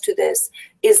opposed to this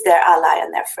is their ally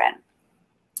and their friend.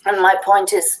 And my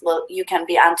point is, well, you can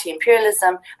be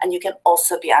anti-imperialism and you can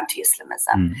also be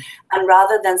anti-Islamism. And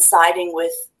rather than siding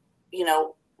with,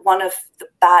 one of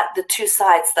the two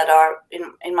sides that are,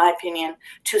 in my opinion,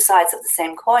 two sides of the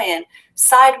same coin,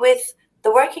 side with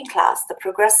the working class, the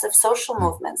progressive social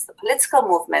movements, the political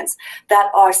movements that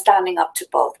are standing up to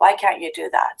both. Why can't you do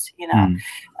that? You know,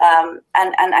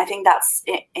 and I think that's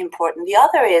important. The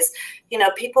other is, you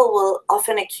know, people will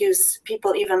often accuse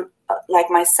people, even like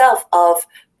myself, of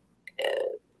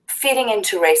feeding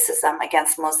into racism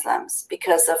against Muslims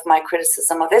because of my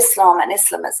criticism of Islam and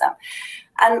Islamism.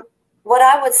 And what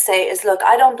I would say is, look,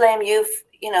 I don't blame you.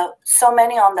 You know, so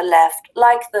many on the left,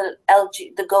 like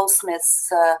the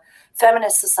Goldsmiths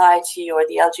Feminist Society or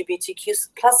the LGBTQ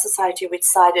plus society, which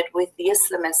sided with the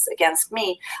Islamists against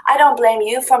me. I don't blame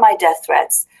you for my death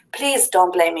threats. Please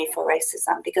don't blame me for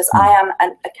racism, because I am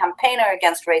a campaigner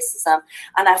against racism,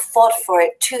 and I fought for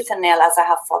it tooth and nail, as I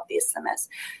have fought the Islamists.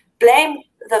 Blame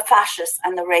the fascists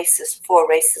and the racists for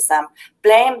racism.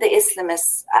 Blame the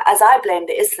Islamists, as I blame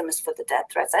the Islamists for the death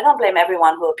threats. I don't blame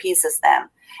everyone who appeases them.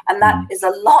 And that is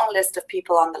a long list of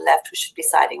people on the left who should be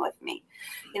siding with me.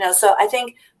 You know, so I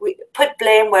think we put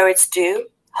blame where it's due,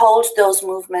 hold those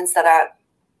movements that are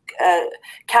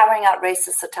carrying out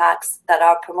racist attacks, that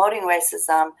are promoting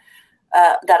racism,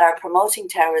 that are promoting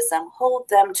terrorism, hold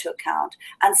them to account,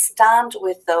 and stand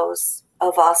with those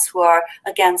of us who are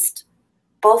against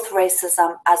both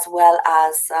racism as well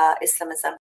as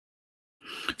Islamism.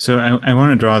 So I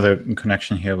want to draw the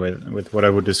connection here with what I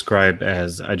would describe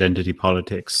as identity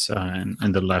politics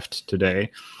in the left today.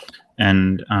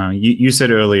 And you said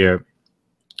earlier,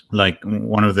 like,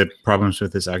 one of the problems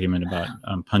with this argument about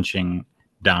punching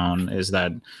down is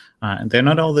that they're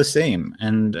not all the same.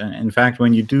 And in fact,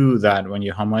 when you do that, when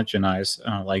you homogenize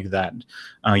like that,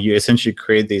 you essentially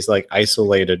create these like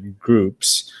isolated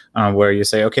groups where you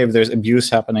say, okay, if there's abuse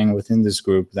happening within this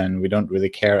group, then we don't really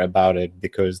care about it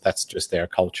because that's just their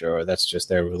culture or that's just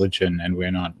their religion, and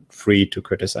we're not free to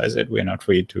criticize it. We're not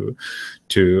free to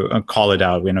call it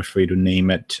out. We're not free to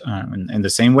name it in the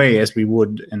same way as we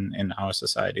would in our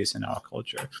societies, in our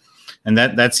culture. And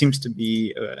that seems to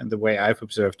be the way I've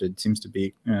observed it. Seems to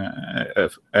be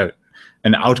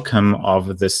an outcome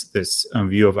of this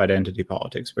view of identity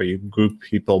politics, where you group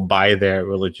people by their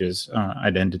religious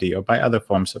identity or by other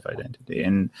forms of identity.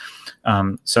 And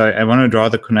so I want to draw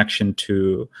the connection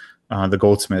to the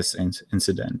Goldsmiths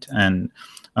incident. And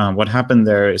what happened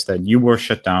there is that you were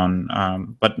shut down,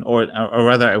 or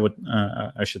rather,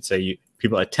 I should say,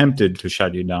 people attempted to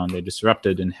shut you down. They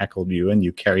disrupted and heckled you, and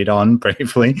you carried on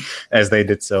bravely as they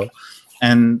did so.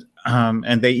 And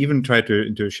they even tried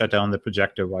to shut down the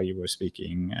projector while you were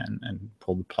speaking and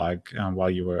pull the plug while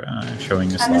you were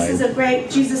showing a slide. And this is a great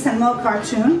Jesus and Mo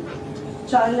cartoon,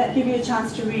 which I'll give you a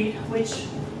chance to read, which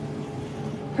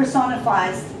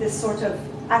personifies this sort of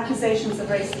accusations of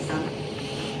racism.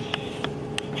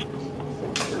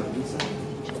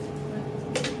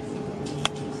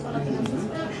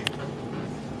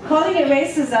 Calling it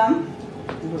racism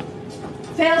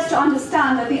fails to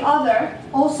understand that the other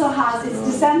also has its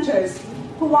dissenters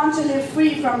who want to live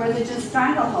free from religious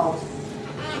stranglehold.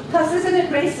 Because isn't it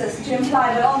racist to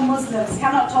imply that all Muslims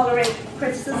cannot tolerate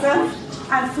criticism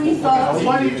and free thought?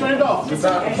 Why did you turn it off? It's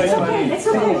okay, it's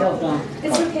okay.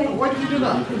 It's okay. Why did you do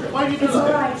that? Why did you do that?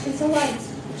 It's alright, it's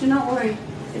alright. Do not worry.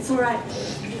 It's alright.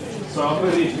 So I'm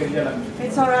going to need to get that.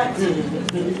 It's alright.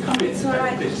 It's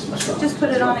alright. Just put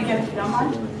it on again if you don't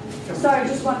mind. Sorry,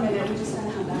 just 1 minute. We're just going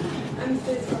to have that.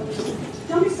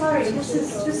 Don't be sorry. This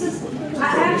is. I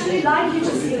actually like you to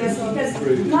see this,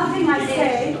 because nothing I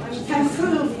say can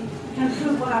prove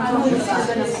what I'm talking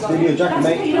about. You don't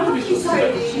have to be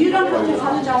sorry. You don't have to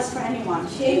apologize for anyone.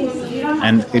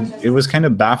 And it was kind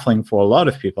of baffling for a lot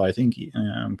of people. I think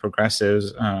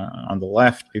progressives on the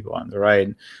left, people on the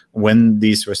right, when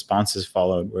these responses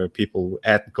followed, where people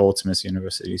at Goldsmiths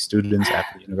University, students at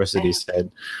the university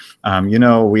said, you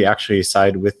know, we actually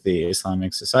side with the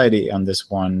Islamic Society on this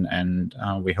one, and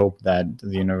we hope that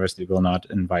the university will not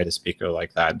invite a speaker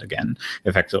like that again,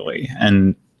 effectively.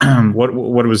 And what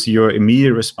was your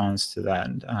immediate response to that,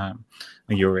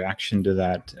 your reaction to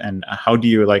that, and how do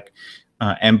you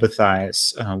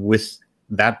empathize with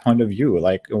that point of view?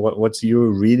 Like, what's your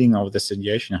reading of the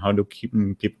situation? How do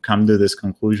people come to this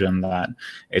conclusion that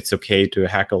it's okay to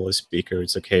heckle a speaker,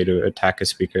 it's okay to attack a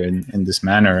speaker in this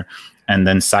manner, and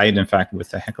then side, in fact,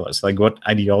 with the hecklers? Like, what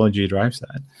ideology drives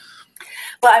that?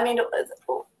 Well, I mean,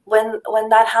 when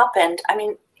that happened, I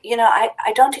mean, you know,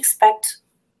 I don't expect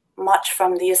much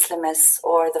from the Islamists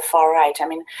or the far right. I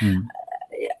mean,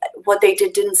 what they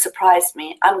did didn't surprise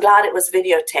me. I'm glad it was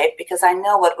videotaped, because I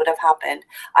know what would have happened.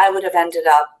 I would have ended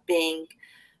up being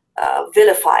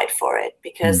vilified for it,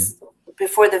 because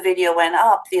before the video went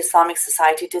up, the Islamic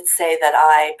Society did say that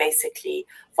I basically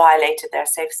violated their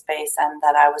safe space and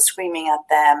that I was screaming at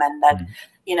them and that,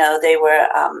 you know, they were,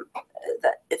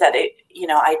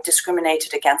 I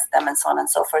discriminated against them and so on and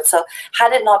so forth. So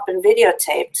had it not been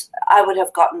videotaped, I would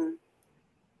have gotten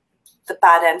the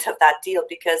bad end of that deal,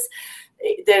 because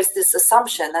there's this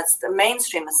assumption, that's the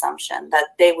mainstream assumption, that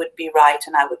they would be right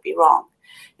and I would be wrong.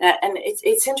 And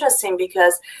it's interesting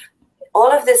because all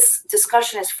of this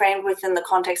discussion is framed within the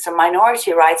context of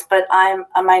minority rights, but I'm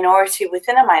a minority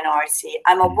within a minority.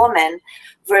 I'm a woman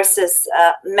versus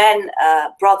men,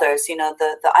 brothers, you know,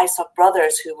 the ISOC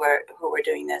brothers who were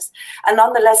doing this. And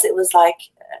nonetheless, it was like,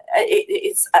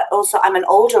 it's also, I'm an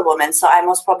older woman, so I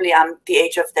most probably am the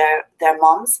age of their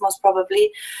moms, most probably.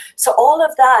 So all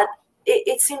of that,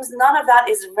 it seems none of that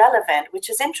is relevant, which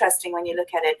is interesting when you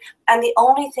look at it. And the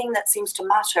only thing that seems to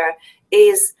matter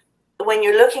is, when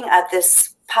you're looking at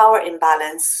this power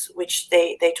imbalance, which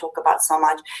they talk about so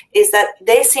much, is that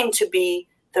they seem to be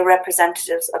the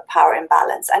representatives of power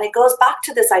imbalance. And it goes back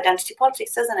to this identity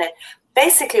politics, doesn't it?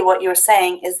 Basically, what you're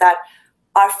saying is that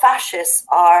our fascists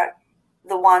are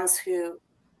the ones who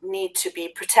need to be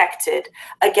protected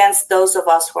against those of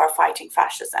us who are fighting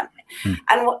fascism.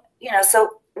 And, you know,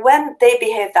 so when they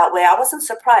behave that way, I wasn't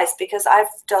surprised, because I've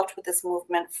dealt with this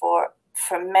movement for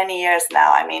many years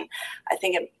now. I mean, I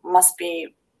think it must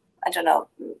be, I don't know,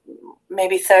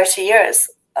 maybe 30 years,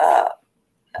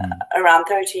 around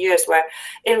 30 years, where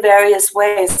in various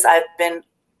ways I've been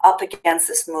up against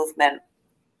this movement.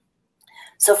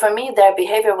 So for me, their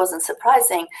behavior wasn't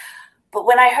surprising. But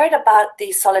when I heard about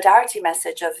the solidarity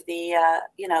message of the,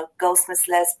 Ghost Miss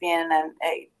Lesbian and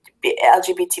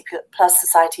LGBT plus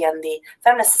society and the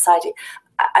feminist society,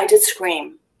 I did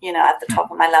scream, you know, at the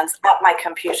top of my lungs at my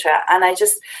computer. And I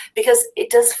just, because it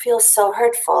does feel so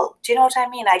hurtful. Do you know what I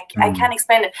mean? I can't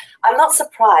explain it. I'm not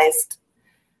surprised.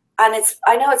 And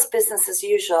I know it's business as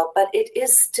usual, but it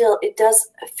does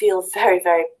feel very,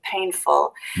 very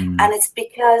painful. And it's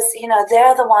because, you know,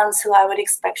 they're the ones who I would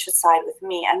expect should side with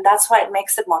me. And that's why it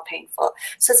makes it more painful.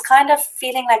 So it's kind of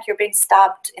feeling like you're being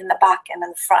stabbed in the back and in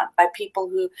the front by people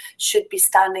who should be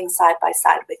standing side by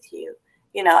side with you,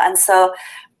 you know. And so,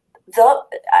 though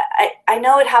I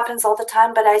know it happens all the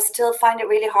time, but I still find it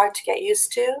really hard to get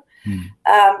used to.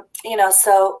 You know,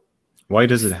 so why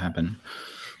does it happen?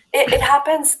 It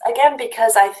happens again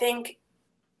because I think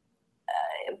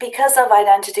because of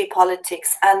identity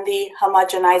politics and the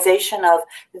homogenization of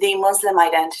the Muslim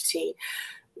identity,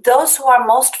 those who are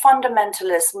most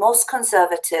fundamentalist, most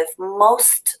conservative,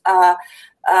 most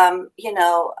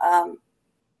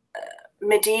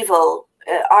medieval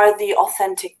are the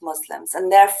authentic Muslims. And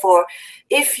therefore,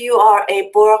 if you are a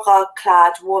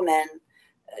burqa-clad woman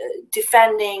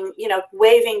defending, you know,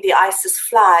 waving the ISIS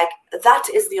flag, that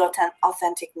is the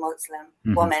authentic Muslim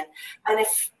woman. And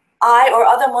if I or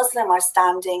other Muslim are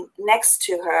standing next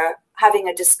to her having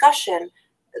a discussion,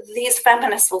 these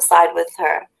feminists will side with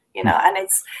her, you know. And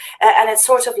it's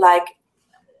sort of like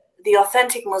the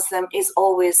authentic Muslim is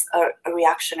always a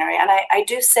reactionary. And I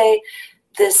do say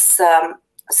this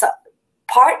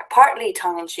partly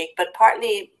tongue-in-cheek, but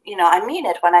partly, you know, I mean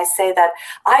it when I say that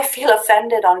I feel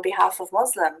offended on behalf of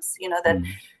Muslims, you know, that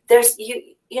there's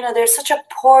such a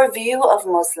poor view of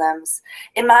Muslims.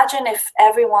 Imagine if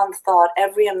everyone thought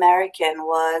every American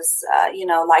was,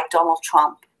 like Donald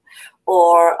Trump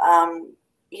or,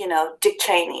 Dick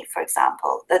Cheney, for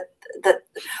example,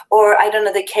 or I don't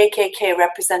know, the KKK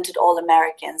represented all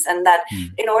Americans, and that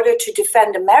in order to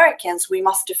defend Americans, we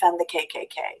must defend the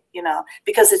KKK, you know,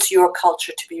 because it's your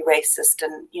culture to be racist,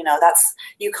 and, you know,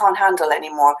 you can't handle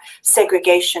anymore.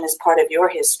 Segregation is part of your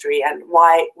history, and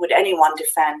why would anyone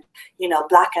defend, you know,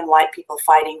 black and white people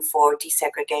fighting for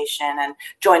desegregation and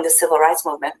join the civil rights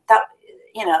movement? That,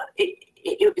 you know,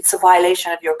 it's a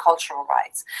violation of your cultural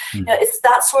rights. You know, it's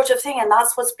that sort of thing, and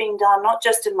that's what's being done not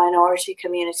just in minority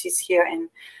communities here in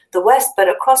the West, but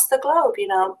across the globe. You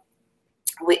know,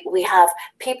 we have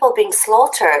people being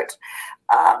slaughtered,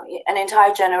 an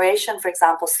entire generation, for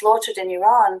example, slaughtered in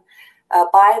Iran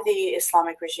by the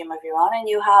Islamic regime of Iran, and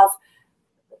you have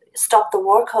Stop the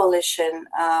War Coalition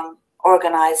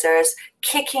organizers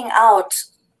kicking out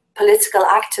political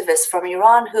activists from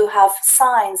Iran who have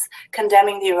signs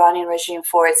condemning the Iranian regime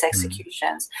for its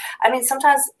executions. I mean,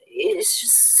 sometimes it's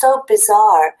just so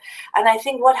bizarre. And I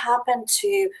think what happened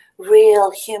to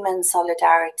real human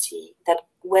solidarity that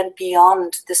went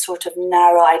beyond this sort of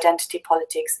narrow identity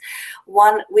politics,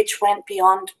 one which went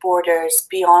beyond borders,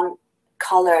 beyond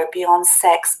color, beyond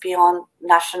sex, beyond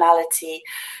nationality,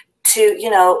 to, you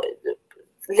know,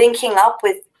 linking up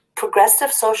with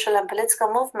progressive social and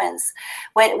political movements,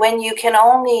 when you can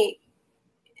only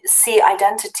see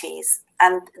identities,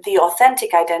 and the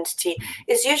authentic identity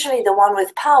is usually the one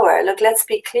with power. Look, let's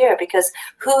be clear, because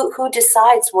who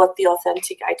decides what the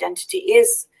authentic identity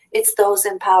is? It's those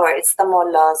in power. It's the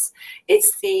mullahs.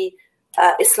 It's the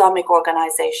Islamic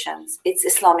organizations. It's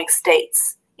Islamic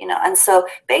states. And so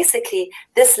basically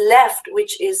this left,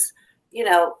 which is,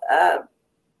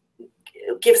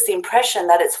 gives the impression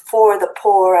that it's for the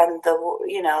poor and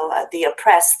the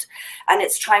oppressed, and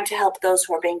it's trying to help those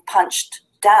who are being punched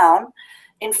down.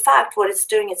 In fact, what it's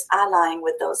doing is allying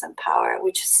with those in power,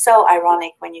 which is so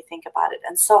ironic when you think about it,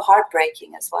 and so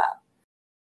heartbreaking as well.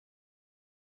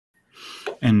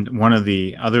 And one of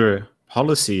the other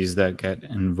policies that get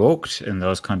invoked in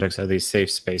those contexts are these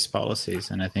safe space policies.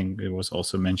 And I think it was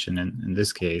also mentioned in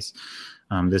this case,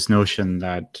 this notion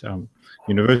that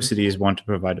universities want to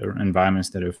provide environments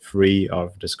that are free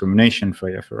of discrimination,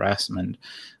 free of harassment.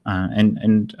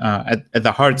 At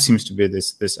the heart seems to be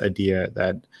this idea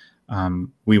that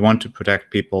we want to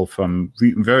protect people from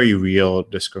very real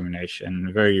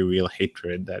discrimination, very real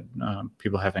hatred that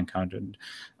people have encountered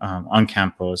on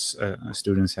campus,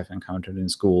 students have encountered in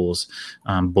schools,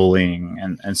 bullying,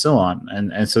 and so on.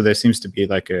 And so there seems to be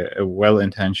like a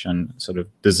well-intentioned sort of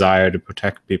desire to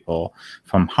protect people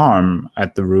from harm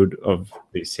at the root of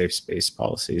these safe space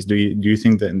policies. Do you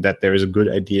think that there is a good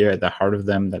idea at the heart of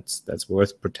them that's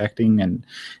worth protecting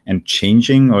and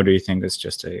changing, or do you think it's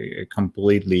just a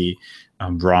completely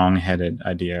wrong-headed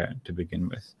idea to begin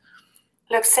with?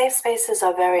 Look, safe spaces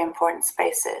are very important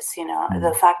spaces.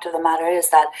 The fact of the matter is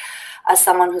that as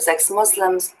someone who's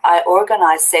ex-Muslims, I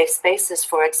organize safe spaces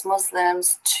for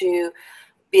ex-Muslims to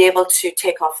be able to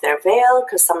take off their veil,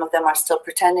 because some of them are still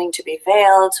pretending to be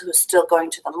veiled, who's still going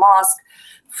to the mosque,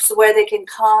 so where they can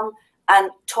come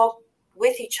and talk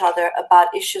with each other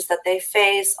about issues that they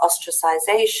face,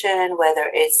 ostracization, whether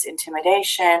it's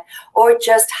intimidation, or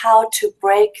just how to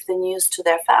break the news to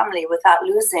their family without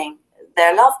losing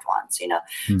their loved ones.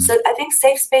 So I think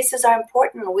safe spaces are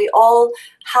important. We all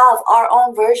have our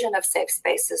own version of safe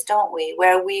spaces, don't we,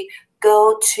 where we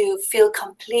go to feel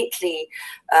completely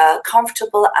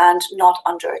comfortable and not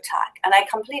under attack. And I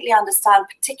completely understand,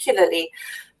 particularly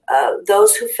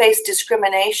those who face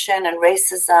discrimination and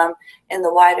racism in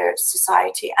the wider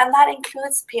society. And that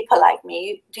includes people like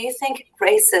me. Do you think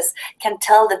racists can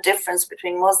tell the difference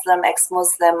between Muslim,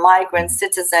 ex-Muslim, migrant,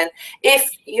 citizen?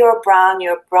 If you're brown,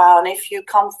 you're brown. If you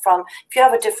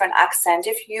have a different accent,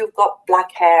 if you've got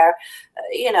black hair,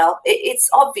 it's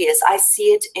obvious. I see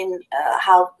it in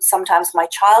how sometimes my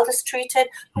child is treated,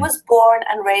 who was born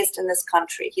and raised in this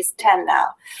country. He's 10 now.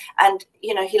 And,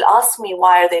 he'll ask me,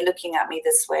 why are they looking at me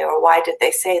this way? Or why did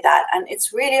they say that? And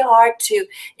it's really hard to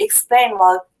explain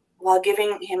while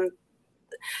giving him,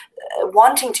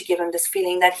 wanting to give him this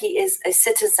feeling that he is a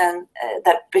citizen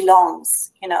that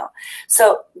belongs,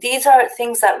 So these are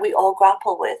things that we all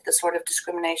grapple with, the sort of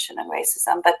discrimination and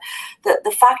racism. But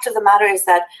the fact of the matter is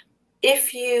that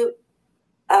if you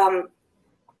are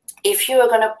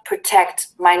going to protect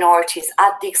minorities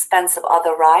at the expense of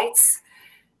other rights,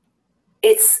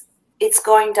 it's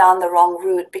going down the wrong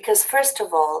route, because first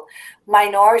of all,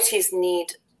 minorities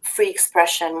need free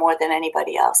expression more than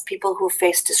anybody else. People who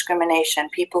face discrimination,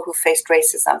 people who faced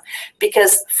racism,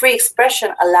 because free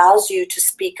expression allows you to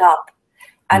speak up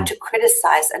and to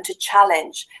criticize and to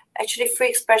challenge. Actually, free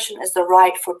expression is the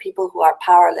right for people who are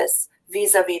powerless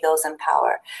vis-a-vis those in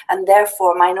power. And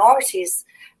therefore, minorities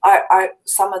are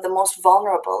some of the most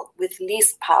vulnerable with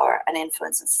least power and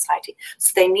influence in society.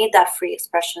 So they need that free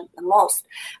expression the most.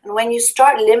 And when you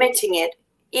start limiting it,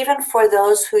 even for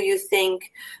those who you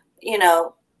think,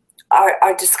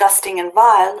 are disgusting and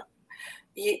vile,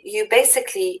 you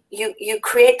basically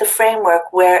create the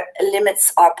framework where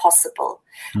limits are possible.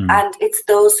 And it's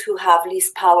those who have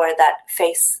least power that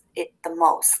face it the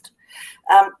most.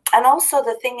 And also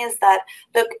the thing is that,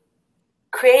 look,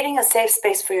 creating a safe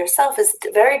space for yourself is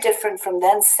very different from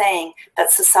then saying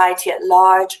that society at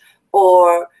large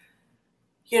or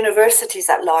universities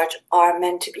at large are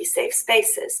meant to be safe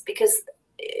spaces, because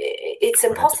it's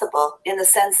impossible, in the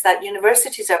sense that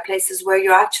universities are places where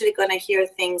you're actually going to hear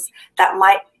things that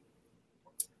might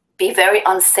be very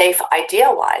unsafe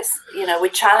idea-wise,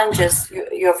 which challenges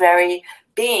your very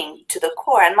being to the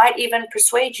core and might even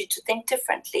persuade you to think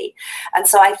differently. And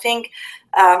so I think,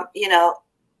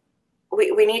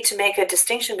 we need to make a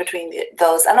distinction between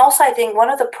those. And also, I think one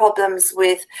of the problems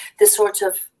with this sort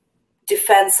of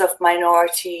defense of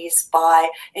minorities by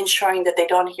ensuring that they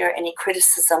don't hear any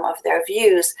criticism of their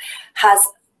views has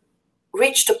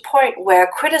reached a point where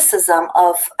criticism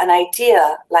of an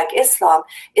idea like Islam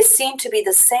is seen to be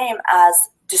the same as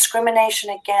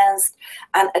discrimination against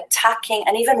and attacking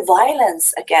and even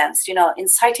violence against,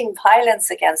 inciting violence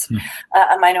against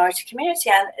a minority community.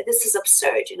 And this is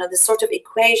absurd. This sort of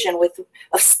equation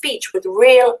of speech with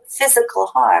real physical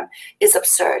harm is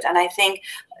absurd. And I think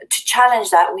to challenge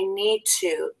that, we need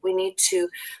to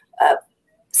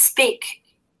speak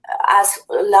as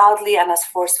loudly and as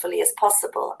forcefully as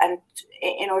possible, and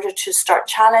in order to start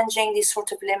challenging these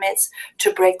sort of limits,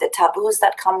 to break the taboos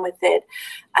that come with it.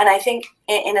 And I think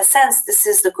in a sense, this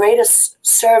is the greatest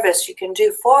service you can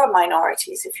do for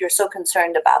minorities if you're so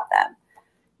concerned about them.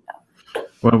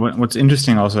 Well, what's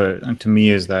interesting also to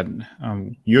me is that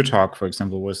your talk, for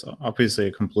example, was obviously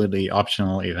a completely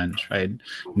optional event, right?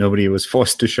 Nobody was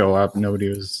forced to show up. Nobody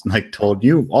was told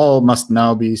you all must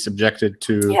now be subjected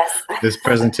to this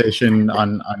presentation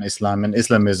on Islam and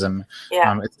Islamism.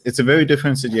 Yeah. It's a very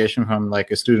different situation from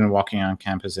a student walking on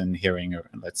campus and hearing,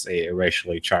 let's say, a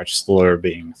racially charged slur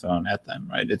being thrown at them,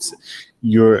 right?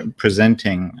 You're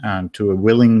presenting to a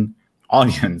willing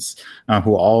audience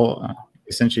who all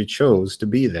essentially chose to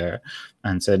be there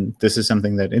and said, this is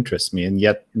something that interests me. And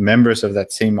yet members of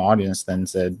that same audience then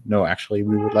said, no, actually,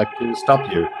 we would like to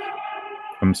stop you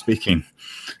from speaking.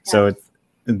 Yeah. So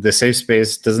the safe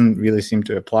space doesn't really seem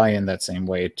to apply in that same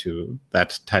way to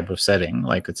that type of setting.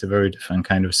 It's a very different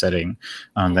kind of setting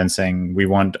than saying we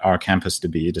want our campus to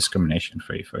be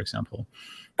discrimination-free, for example.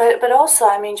 But also,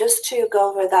 just to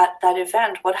go over that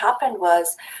event, what happened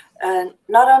was,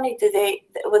 not only did they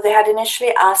had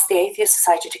initially asked the Atheist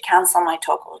Society to cancel my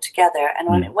talk altogether, and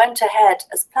when it went ahead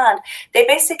as planned, they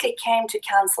basically came to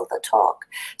cancel the talk.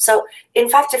 So, in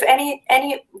fact, if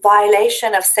any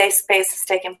violation of safe space has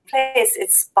taken place,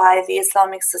 it's by the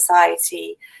Islamic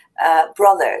Society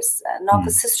brothers, not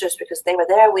the sisters, because they were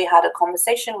there. We had a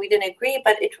conversation. We didn't agree,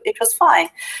 but it was fine,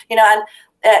 and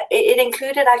it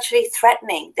included actually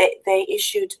threatening. They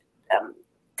issued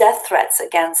death threats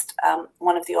against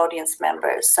one of the audience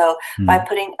members. So by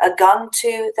putting a gun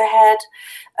to the head,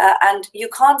 and you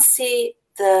can't see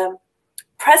the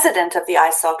president of the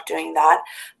ISOC doing that,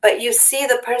 but you see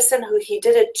the person who he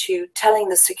did it to telling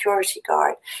the security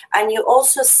guard. And you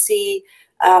also see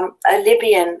a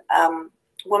Libyan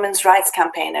women's rights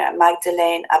campaigner,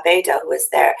 Magdalene Abeda, who is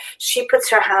there. She puts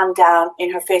her hand down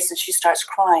in her face and she starts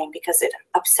crying because it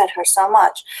upset her so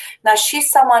much. Now, she's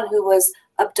someone who was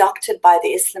abducted by the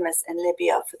Islamists in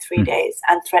Libya for 3 days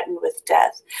and threatened with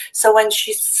death. So when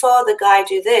she saw the guy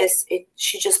do this,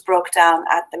 she just broke down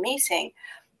at the meeting.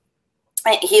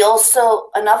 He also,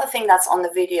 another thing that's on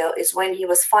the video is when he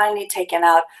was finally taken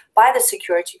out by the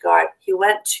security guard, he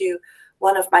went to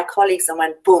one of my colleagues and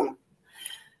went boom.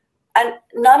 And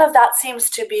none of that seems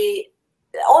to be,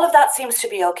 all of that seems to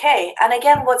be okay. And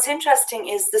again, what's interesting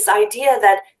is this idea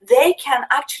that they can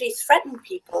actually threaten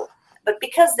people, but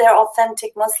because they're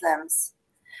authentic Muslims,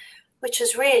 which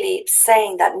is really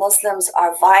saying that Muslims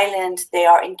are violent, they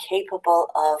are incapable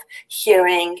of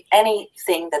hearing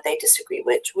anything that they disagree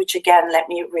with, which again, let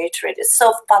me reiterate, is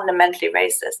so fundamentally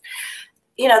racist.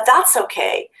 That's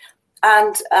okay.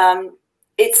 And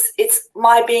it's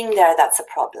my being there that's a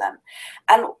problem.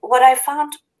 And what I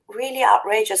found really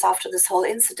outrageous after this whole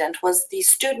incident was the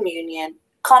student union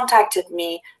contacted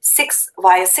me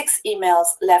via 6 emails,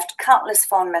 left countless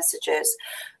phone messages,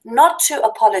 not to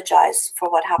apologize for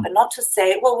what happened, not to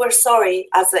say, well, we're sorry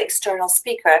as the external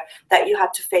speaker that you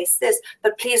had to face this,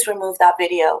 but please remove that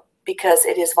video because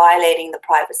it is violating the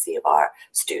privacy of our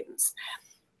students.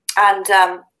 And,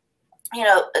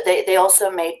 they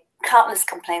also made countless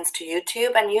complaints to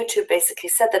YouTube, and YouTube basically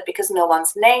said that because no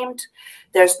one's named,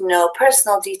 there's no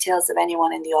personal details of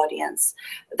anyone in the audience,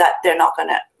 that they're not going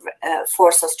to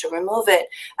force us to remove it.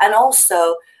 And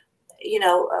also,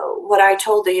 what I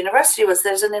told the university was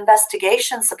there's an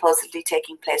investigation supposedly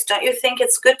taking place. Don't you think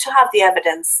it's good to have the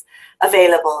evidence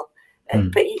available,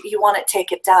 but you want to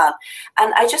take it down?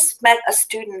 And I just met a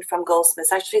student from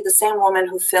Goldsmiths, actually the same woman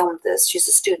who filmed this. She's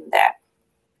a student there.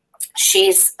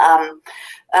 She's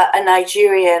a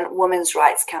Nigerian women's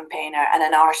rights campaigner and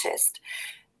an artist.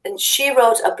 And she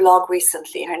wrote a blog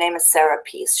recently. Her name is Sarah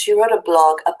Peace. She wrote a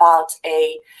blog about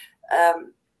a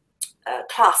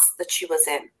class that she was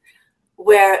in,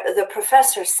 where the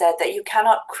professor said that you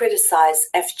cannot criticize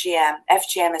FGM.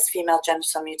 FGM is female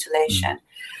genital mutilation.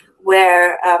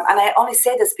 Where, and I only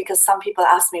say this because some people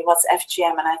ask me what's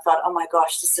FGM, and I thought, oh my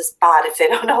gosh, this is bad if they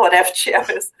don't know what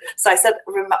FGM is. So I said,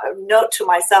 note to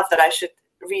myself that I should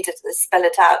read it, spell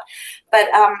it out. But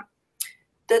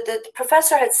the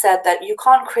professor had said that you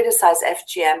can't criticize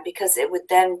FGM because it would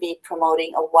then be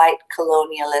promoting a white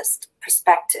colonialist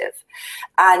perspective,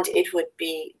 and it would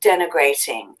be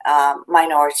denigrating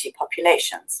minority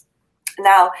populations.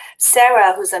 Now,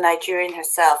 Sarah, who's a Nigerian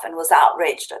herself and was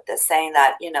outraged at this, saying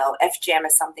that, FGM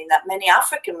is something that many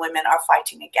African women are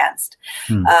fighting against.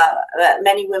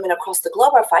 Many women across the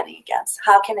globe are fighting against.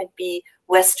 How can it be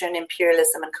Western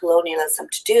imperialism and colonialism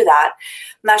to do that?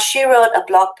 Now, she wrote a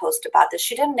blog post about this.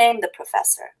 She didn't name the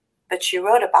professor, but she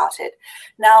wrote about it.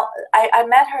 Now, I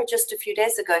met her just a few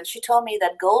days ago, and she told me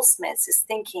that Goldsmiths is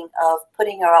thinking of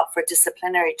putting her up for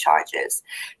disciplinary charges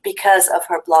because of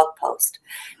her blog post.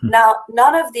 Now,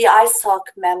 none of the ISOC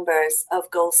members of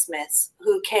Goldsmiths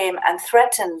who came and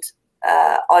threatened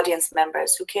audience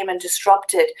members, who came and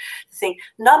disrupted the thing,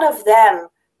 none of them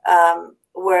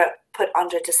were put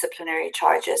under disciplinary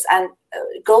charges. And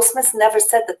Goldsmiths never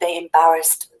said that they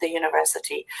embarrassed the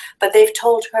university, but they've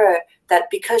told her that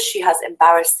because she has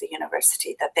embarrassed the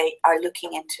university, that they are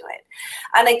looking into it.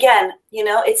 And again,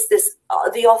 it's this,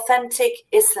 the authentic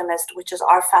Islamist, which is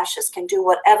our fascists, can do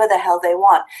whatever the hell they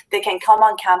want. They can come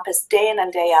on campus day in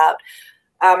and day out,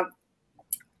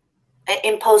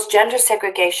 impose gender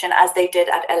segregation, as they did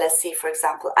at LSE, for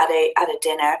example, at a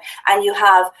dinner. And you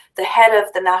have the head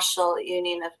of the National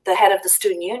Union, the head of the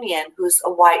Student Union, who's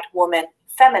a white woman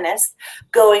feminist,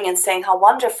 going and saying how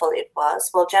wonderful it was.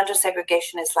 Well, gender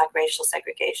segregation is like racial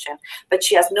segregation, but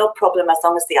she has no problem as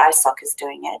long as the ISOC is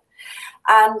doing it.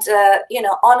 And,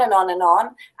 on and on and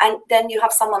on. And then you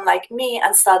have someone like me,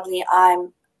 and suddenly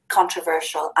I'm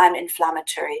controversial, I'm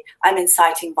inflammatory, I'm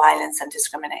inciting violence and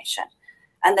discrimination.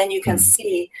 And then you can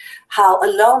see how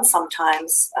alone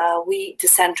sometimes we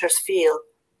dissenters feel,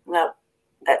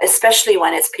 especially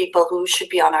when it's people who should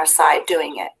be on our side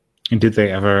doing it. And did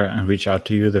they ever reach out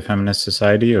to you, the Feminist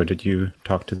Society, or did you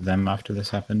talk to them after this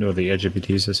happened, or the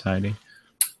LGBT Society?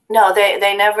 No,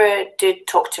 they never did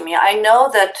talk to me. I know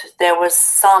that there was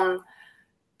some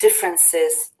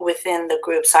differences within the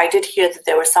group. So I did hear that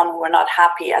there were some who were not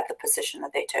happy at the position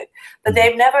that they took. But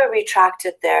they've never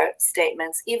retracted their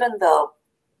statements, even though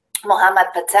Mohammed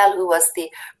Patel, who was the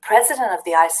president of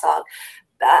the ISOG,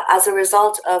 as a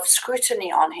result of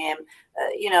scrutiny on him,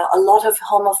 a lot of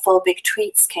homophobic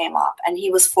tweets came up, and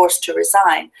he was forced to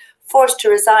resign.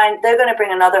 They're going to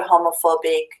bring another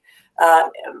homophobic,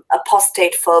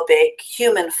 apostate-phobic,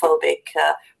 human-phobic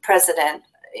president,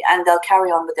 and they'll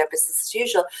carry on with their business as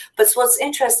usual. But what's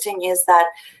interesting is that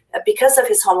because of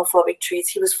his homophobic tweets,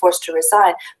 he was forced to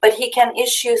resign. But he can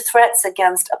issue threats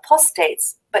against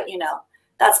apostates. But,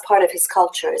 that's part of his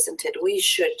culture, isn't it? We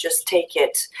should just take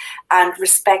it and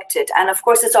respect it. And of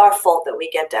course, it's our fault that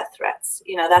we get death threats.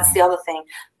 That's the other thing,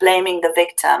 blaming the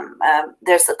victim.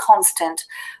 There's a constant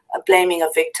blaming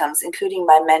of victims, including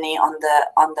by many on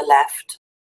the left.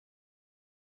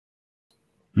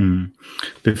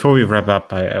 Before we wrap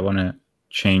up, I want to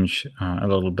change a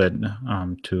little bit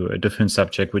to a different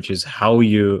subject, which is how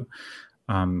you,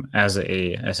 as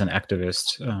an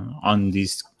activist on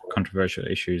these controversial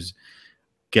issues,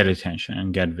 get attention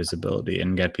and get visibility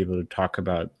and get people to talk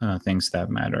about things that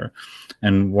matter.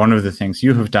 And one of the things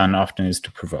you have done often is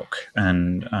to provoke,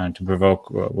 and to provoke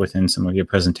within some of your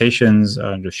presentations,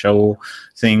 to show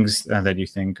things that you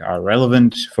think are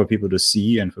relevant for people to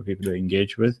see and for people to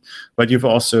engage with. But you've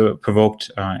also provoked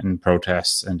in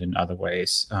protests and in other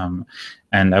ways.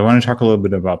 And I want to talk a little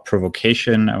bit about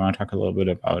provocation. I want to talk a little bit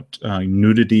about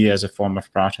nudity as a form of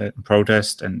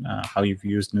protest, and how you've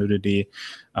used nudity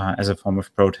as a form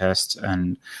of protest,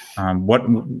 and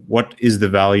what is the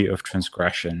value of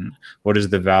transgression? What is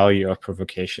the value of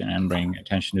provocation and bringing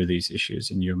attention to these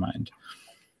issues in your mind?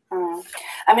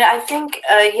 I think,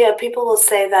 people will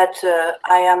say that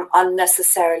I am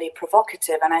unnecessarily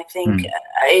provocative, and I think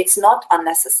it's not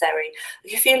unnecessary.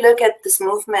 If you look at this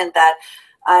movement that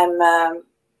I'm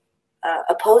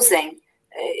opposing,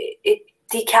 it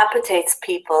decapitates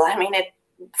people. It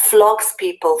flogs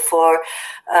people for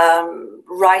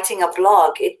writing a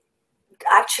blog. It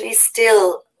actually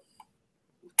still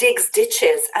digs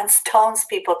ditches and stones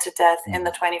people to death in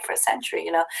the 21st century,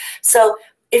 So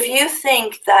if you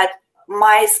think that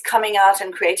my coming out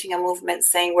and creating a movement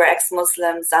saying we're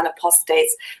ex-Muslims and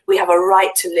apostates, we have a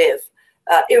right to live,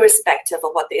 irrespective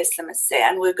of what the Islamists say,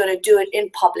 and we're going to do it in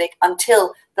public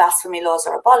until blasphemy laws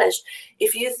are abolished.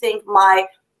 If you think my,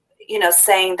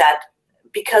 saying that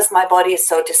because my body is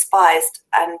so despised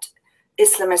and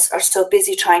Islamists are so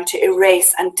busy trying to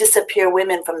erase and disappear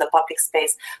women from the public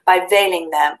space by veiling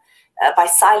them, by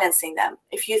silencing them,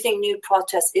 if you think nude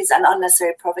protest is an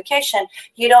unnecessary provocation,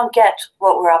 you don't get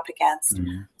what we're up against.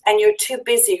 And you're too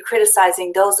busy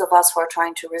criticizing those of us who are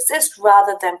trying to resist,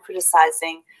 rather than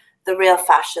criticizing the real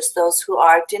fascists, those who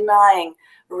are denying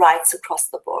rights across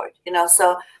the board.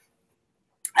 So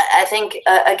I think,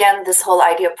 again, this whole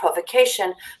idea of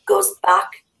provocation goes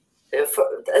back for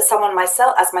someone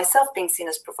as myself being seen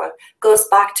as provoked, goes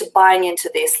back to buying into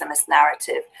the Islamist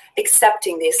narrative,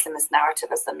 accepting the Islamist narrative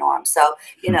as the norm. So,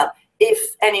 you know,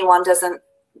 if anyone doesn't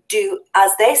do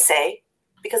as they say,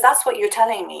 because that's what you're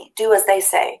telling me, do as they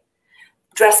say,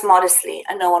 dress modestly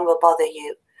and no one will bother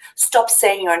you. Stop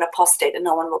saying you're an apostate and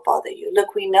no one will bother you.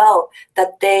 Look, we know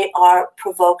that they are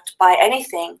provoked by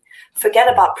anything. Forget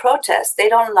about protest. They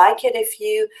don't like it if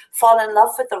you fall in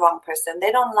love with the wrong person.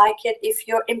 They don't like it if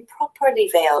you're improperly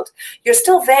veiled. You're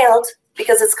still veiled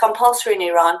because it's compulsory in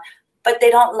Iran, but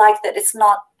they don't like that it's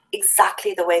not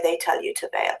exactly the way they tell you to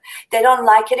veil. They don't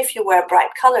like it if you wear bright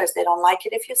colors. They don't like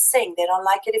it if you sing. They don't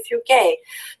like it if you're gay.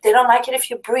 They don't like it if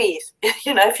you breathe,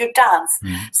 you know, if you dance.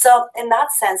 So in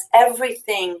that sense,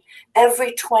 everything,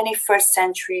 every 21st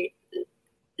century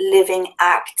living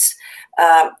act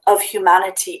of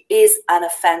humanity is an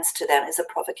offense to them, is a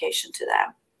provocation to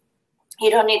them.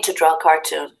 You don't need to draw a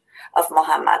cartoon of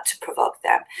Muhammad to provoke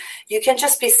them. You can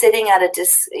just be sitting at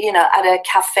a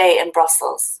cafe in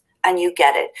Brussels and you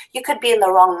get it. You could be in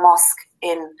the wrong mosque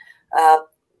in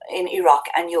Iraq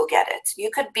and you'll get it.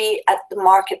 You could be at the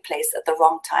marketplace at the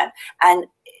wrong time and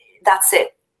that's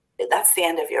it. That's the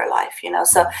end of your life, you know.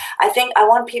 So I think I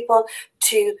want people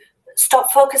to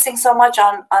stop focusing so much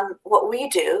on what we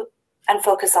do and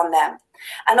focus on them.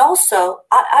 And also,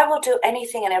 I will do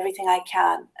anything and everything I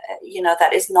can, you know,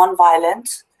 that is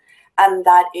nonviolent and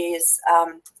that is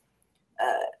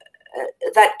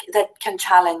that can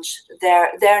challenge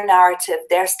their narrative,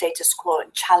 their status quo,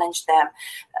 and challenge them.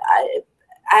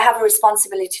 I have a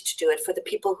responsibility to do it for the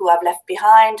people who I've left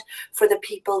behind, for the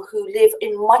people who live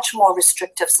in much more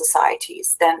restrictive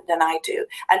societies than I do,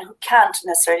 and who can't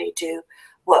necessarily do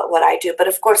what I do. But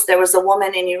of course, there was a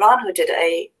woman in Iran who did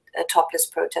a topless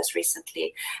protest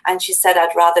recently, and she said,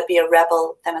 "I'd rather be a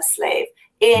rebel than a slave,"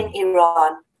 in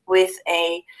Iran with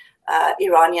a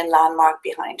Iranian landmark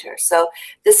behind her. So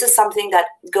this is something that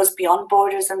goes beyond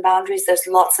borders and boundaries. There's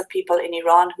lots of people in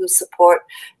Iran who support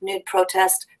nude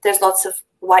protest. There's lots of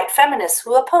white feminists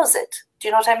who oppose it. Do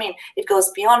you know what I mean? It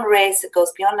goes beyond race. It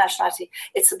goes beyond nationality.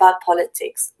 It's about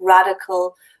politics,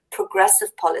 radical,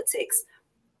 progressive politics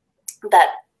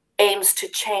that aims to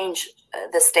change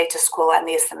the status quo and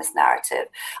the Islamist narrative.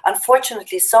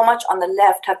 Unfortunately, so much on the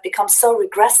left have become so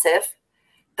regressive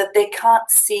that they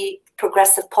can't see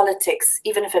progressive politics,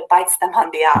 even if it bites them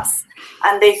on the ass.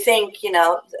 And they think, you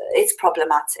know, it's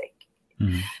problematic.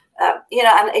 You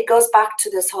know, and it goes back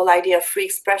to this whole idea of free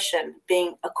expression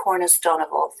being a cornerstone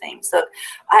of all things. So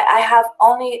I have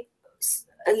only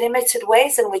limited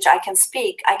ways in which I can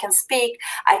speak. I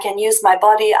can use my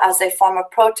body as a form of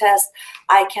protest.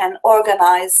 I can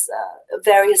organize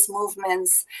various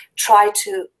movements, try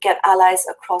to get allies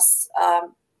across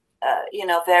you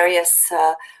know, various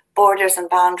borders and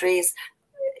boundaries.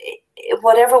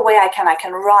 Whatever way I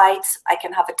can write, I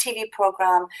can have a TV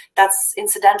program that's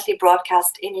incidentally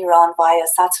broadcast in Iran via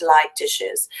satellite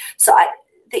dishes. So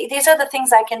these are the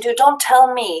things I can do. Don't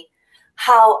tell me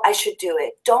how I should do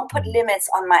it. Don't put limits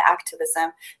on my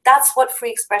activism. That's what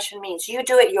free expression means. You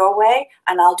do it your way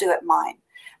and I'll do it mine.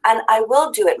 And I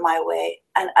will do it my way.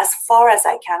 And as far as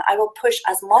I can, I will push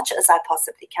as much as I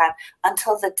possibly can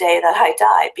until the day that I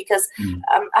die, because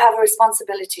I have a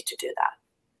responsibility to do that.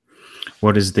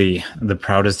 What is the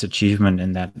proudest achievement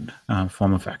in that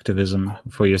form of activism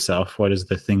for yourself? What is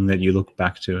the thing that you look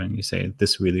back to and you say,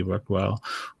 this really worked well,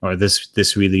 or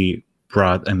this really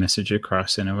brought a message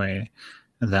across in a way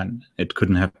that it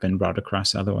couldn't have been brought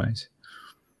across otherwise?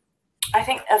 I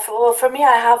think, for me,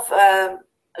 I have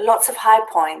lots of high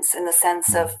points in the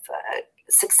sense of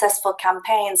successful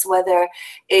campaigns, whether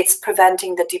it's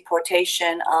preventing the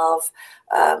deportation of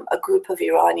a group of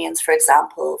Iranians, for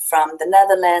example, from the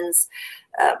Netherlands,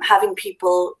 having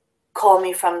people call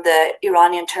me from the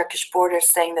Iranian-Turkish border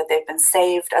saying that they've been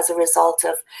saved as a result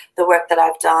of the work that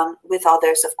I've done with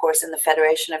others, of course, in the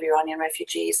Federation of Iranian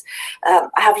Refugees. I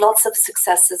have lots of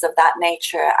successes of that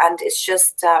nature, and it's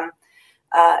just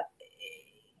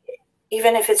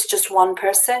even if it's just one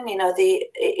person, you know,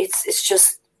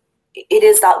 it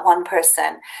is that one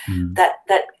person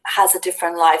that has a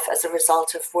different life as a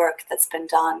result of work that's been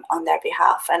done on their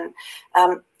behalf. And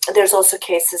there's also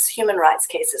cases, human rights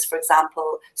cases, for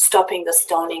example, stopping the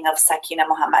stoning of Sakina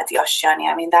Mohammadi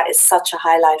Ashtiani. I mean, that is such a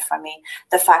highlight for me.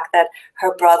 The fact that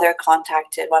her brother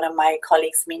contacted one of my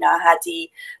colleagues, Mina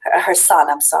Hadi, her son,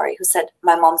 I'm sorry, who said,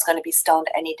 my mom's going to be stoned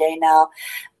any day now.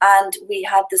 And we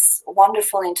had this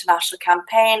wonderful international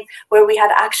campaign where we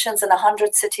had actions in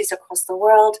 100 cities across the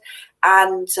world.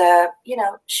 And,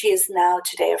 she is now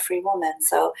today a free woman.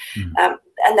 So,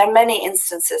 and there are many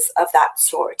instances of that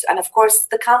sort. And of course,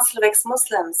 the Council of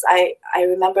Ex-Muslims, I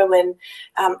remember when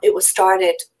it was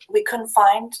started, we couldn't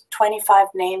find 25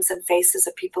 names and faces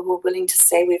of people who were willing to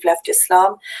say we've left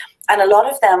Islam. And a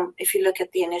lot of them, if you look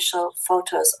at the initial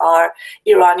photos, are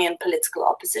Iranian political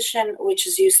opposition, which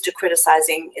is used to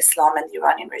criticizing Islam and the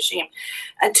Iranian regime.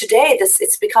 And today,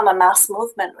 it's become a mass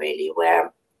movement, really,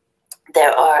 where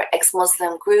there are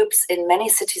ex-Muslim groups in many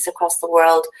cities across the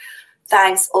world,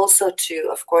 thanks also to,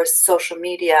 of course, social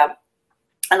media,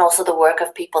 and also the work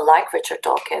of people like Richard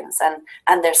Dawkins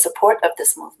and their support of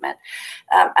this movement.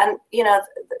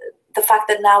 The fact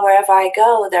that now wherever I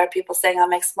go, there are people saying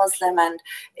I'm ex-Muslim, and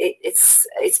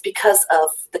it's because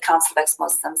of the Council of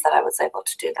Ex-Muslims that I was able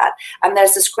to do that. And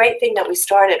there's this great thing that we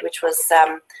started, which was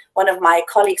one of my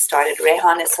colleagues started,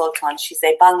 Rehan Sultan. She's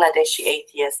a Bangladeshi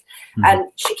atheist, and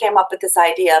she came up with this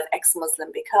idea of ex-Muslim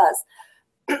because.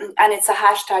 And it's a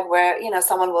hashtag where,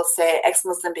 someone will say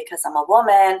ex-Muslim because I'm a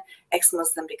woman,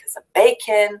 ex-Muslim because of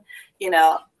bacon,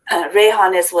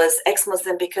 Rehan was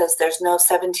ex-Muslim because there's no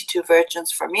 72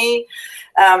 virgins for me.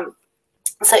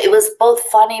 So it was both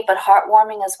funny but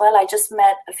heartwarming as well. I just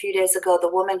met a few days ago the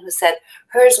woman who said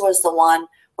hers was the one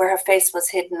where her face was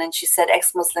hidden, and she said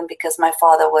ex-Muslim because my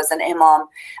father was an imam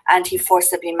and he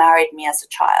forcibly married me as a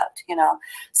child,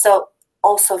 So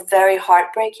also very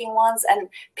heartbreaking ones, and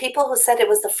people who said it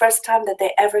was the first time that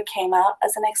they ever came out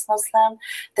as an ex-Muslim.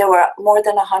 There were more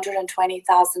than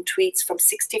 120,000 tweets from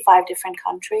 65 different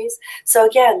countries. So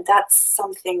again, that's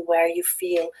something where you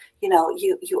feel,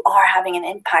 you are having an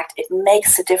impact. It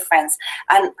makes a difference,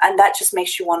 and that just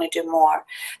makes you want to do more.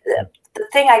 The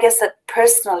thing, I guess, that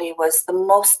personally was the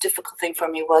most difficult thing for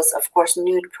me was, of course,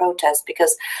 nude protest,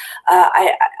 because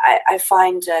I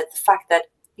find the fact that,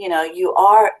 you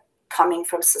are coming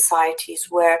from societies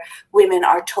where women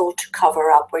are told to cover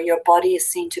up, where your body is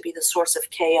seen to be the source of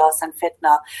chaos and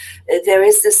fitna. There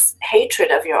is this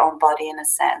hatred of your own body in a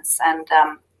sense, and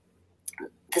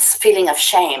this feeling of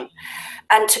shame.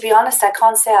 And to be honest, I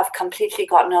can't say I've completely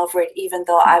gotten over it, even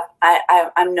though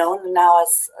I'm known now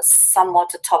as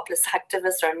somewhat a topless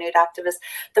activist or a nude activist.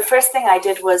 The first thing I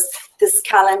did was this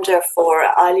calendar for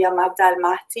Alia Magda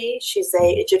al-Mahdi. She's an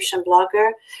Egyptian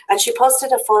blogger, and she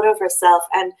posted a photo of herself,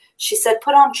 and she said,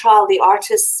 put on trial the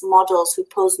artists, models who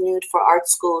pose nude for art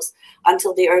schools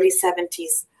until the early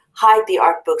 70s. Hide the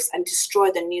art books and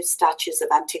destroy the nude statues of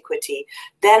antiquity.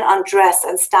 Then undress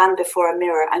and stand before a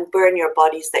mirror and burn your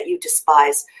bodies that you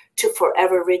despise, to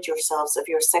forever rid yourselves of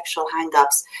your sexual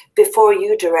hang-ups before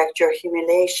you direct your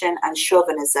humiliation and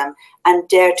chauvinism and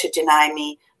dare to deny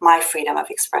me my freedom of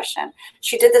expression.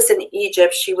 She did this in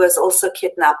Egypt. She was also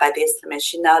kidnapped by the Islamists.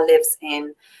 She now lives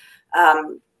in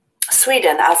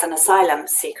Sweden as an asylum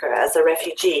seeker, as a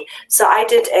refugee. So I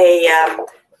did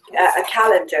a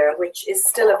calendar, which is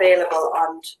still available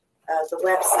on the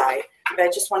website. But I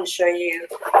just want to show you,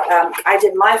 I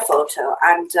did my photo,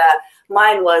 and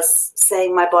mine was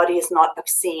saying my body is not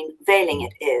obscene, veiling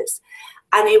it is.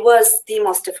 And it was the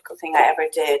most difficult thing I ever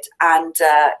did. And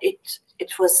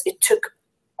it took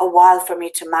a while for me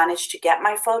to manage to get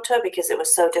my photo because it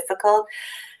was so difficult.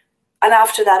 And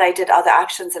after that, I did other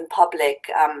actions in public.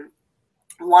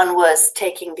 One was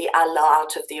taking the Allah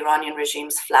out of the Iranian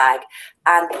regime's flag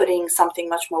and putting something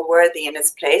much more worthy in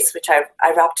its place, which I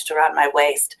wrapped it around my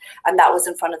waist. And that was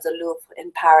in front of the Louvre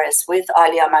in Paris with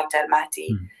Alia Magda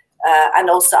al-Mahdi and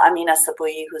also Amina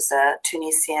Sabouhi, who's a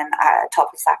Tunisian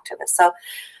topless activist. So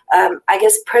I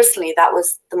guess personally, that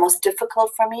was the most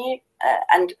difficult for me.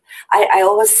 And I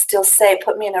always still say,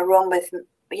 put me in a room with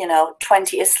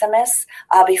 20 Islamists,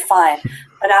 I'll be fine.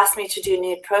 But ask me to do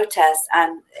nude protests,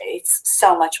 and it's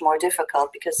so much more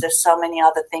difficult because there's so many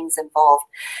other things involved.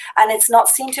 And it's not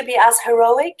seen to be as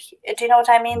heroic. Do you know what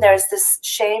I mean? There's this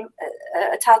shame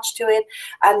attached to it.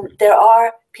 And there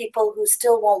are people who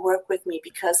still won't work with me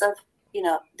because of,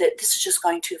 this is just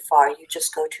going too far. You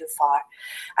just go too far.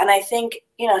 And I think,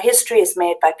 history is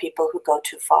made by people who go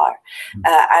too far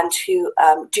and who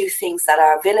do things that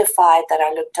are vilified, that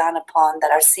are looked down upon,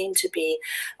 that are seen to be,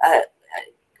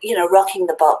 rocking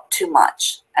the boat too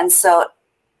much. And so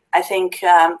I think,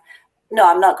 no,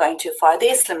 I'm not going too far. The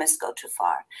Islamists go too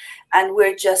far. And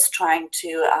we're just trying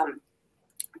to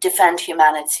defend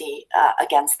humanity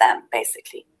against them,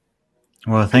 basically.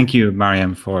 Well, thank you,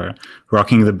 Maryam, for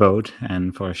rocking the boat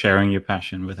and for sharing your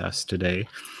passion with us today.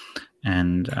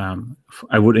 And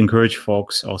I would encourage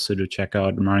folks also to check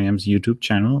out Maryam's YouTube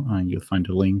channel. You'll find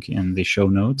a link in the show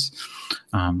notes,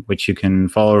 which you can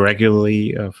follow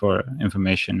regularly for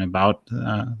information about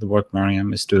the work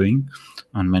Maryam is doing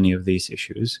on many of these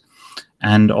issues.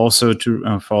 And also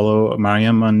to follow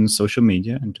Maryam on social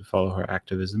media and to follow her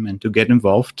activism and to get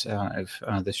involved if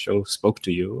this show spoke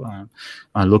to you.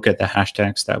 Look at the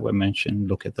hashtags that were mentioned,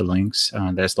 look at the links.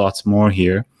 There's lots more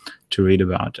here to read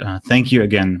about. Thank you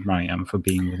again, Maryam, for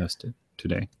being with us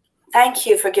today. Thank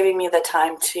you for giving me the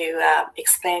time to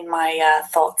explain my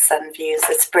thoughts and views.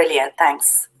 It's brilliant.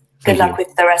 Thanks. Good luck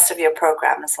with the rest of your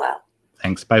program as well.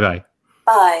 Thanks. Bye-bye.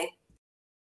 Bye.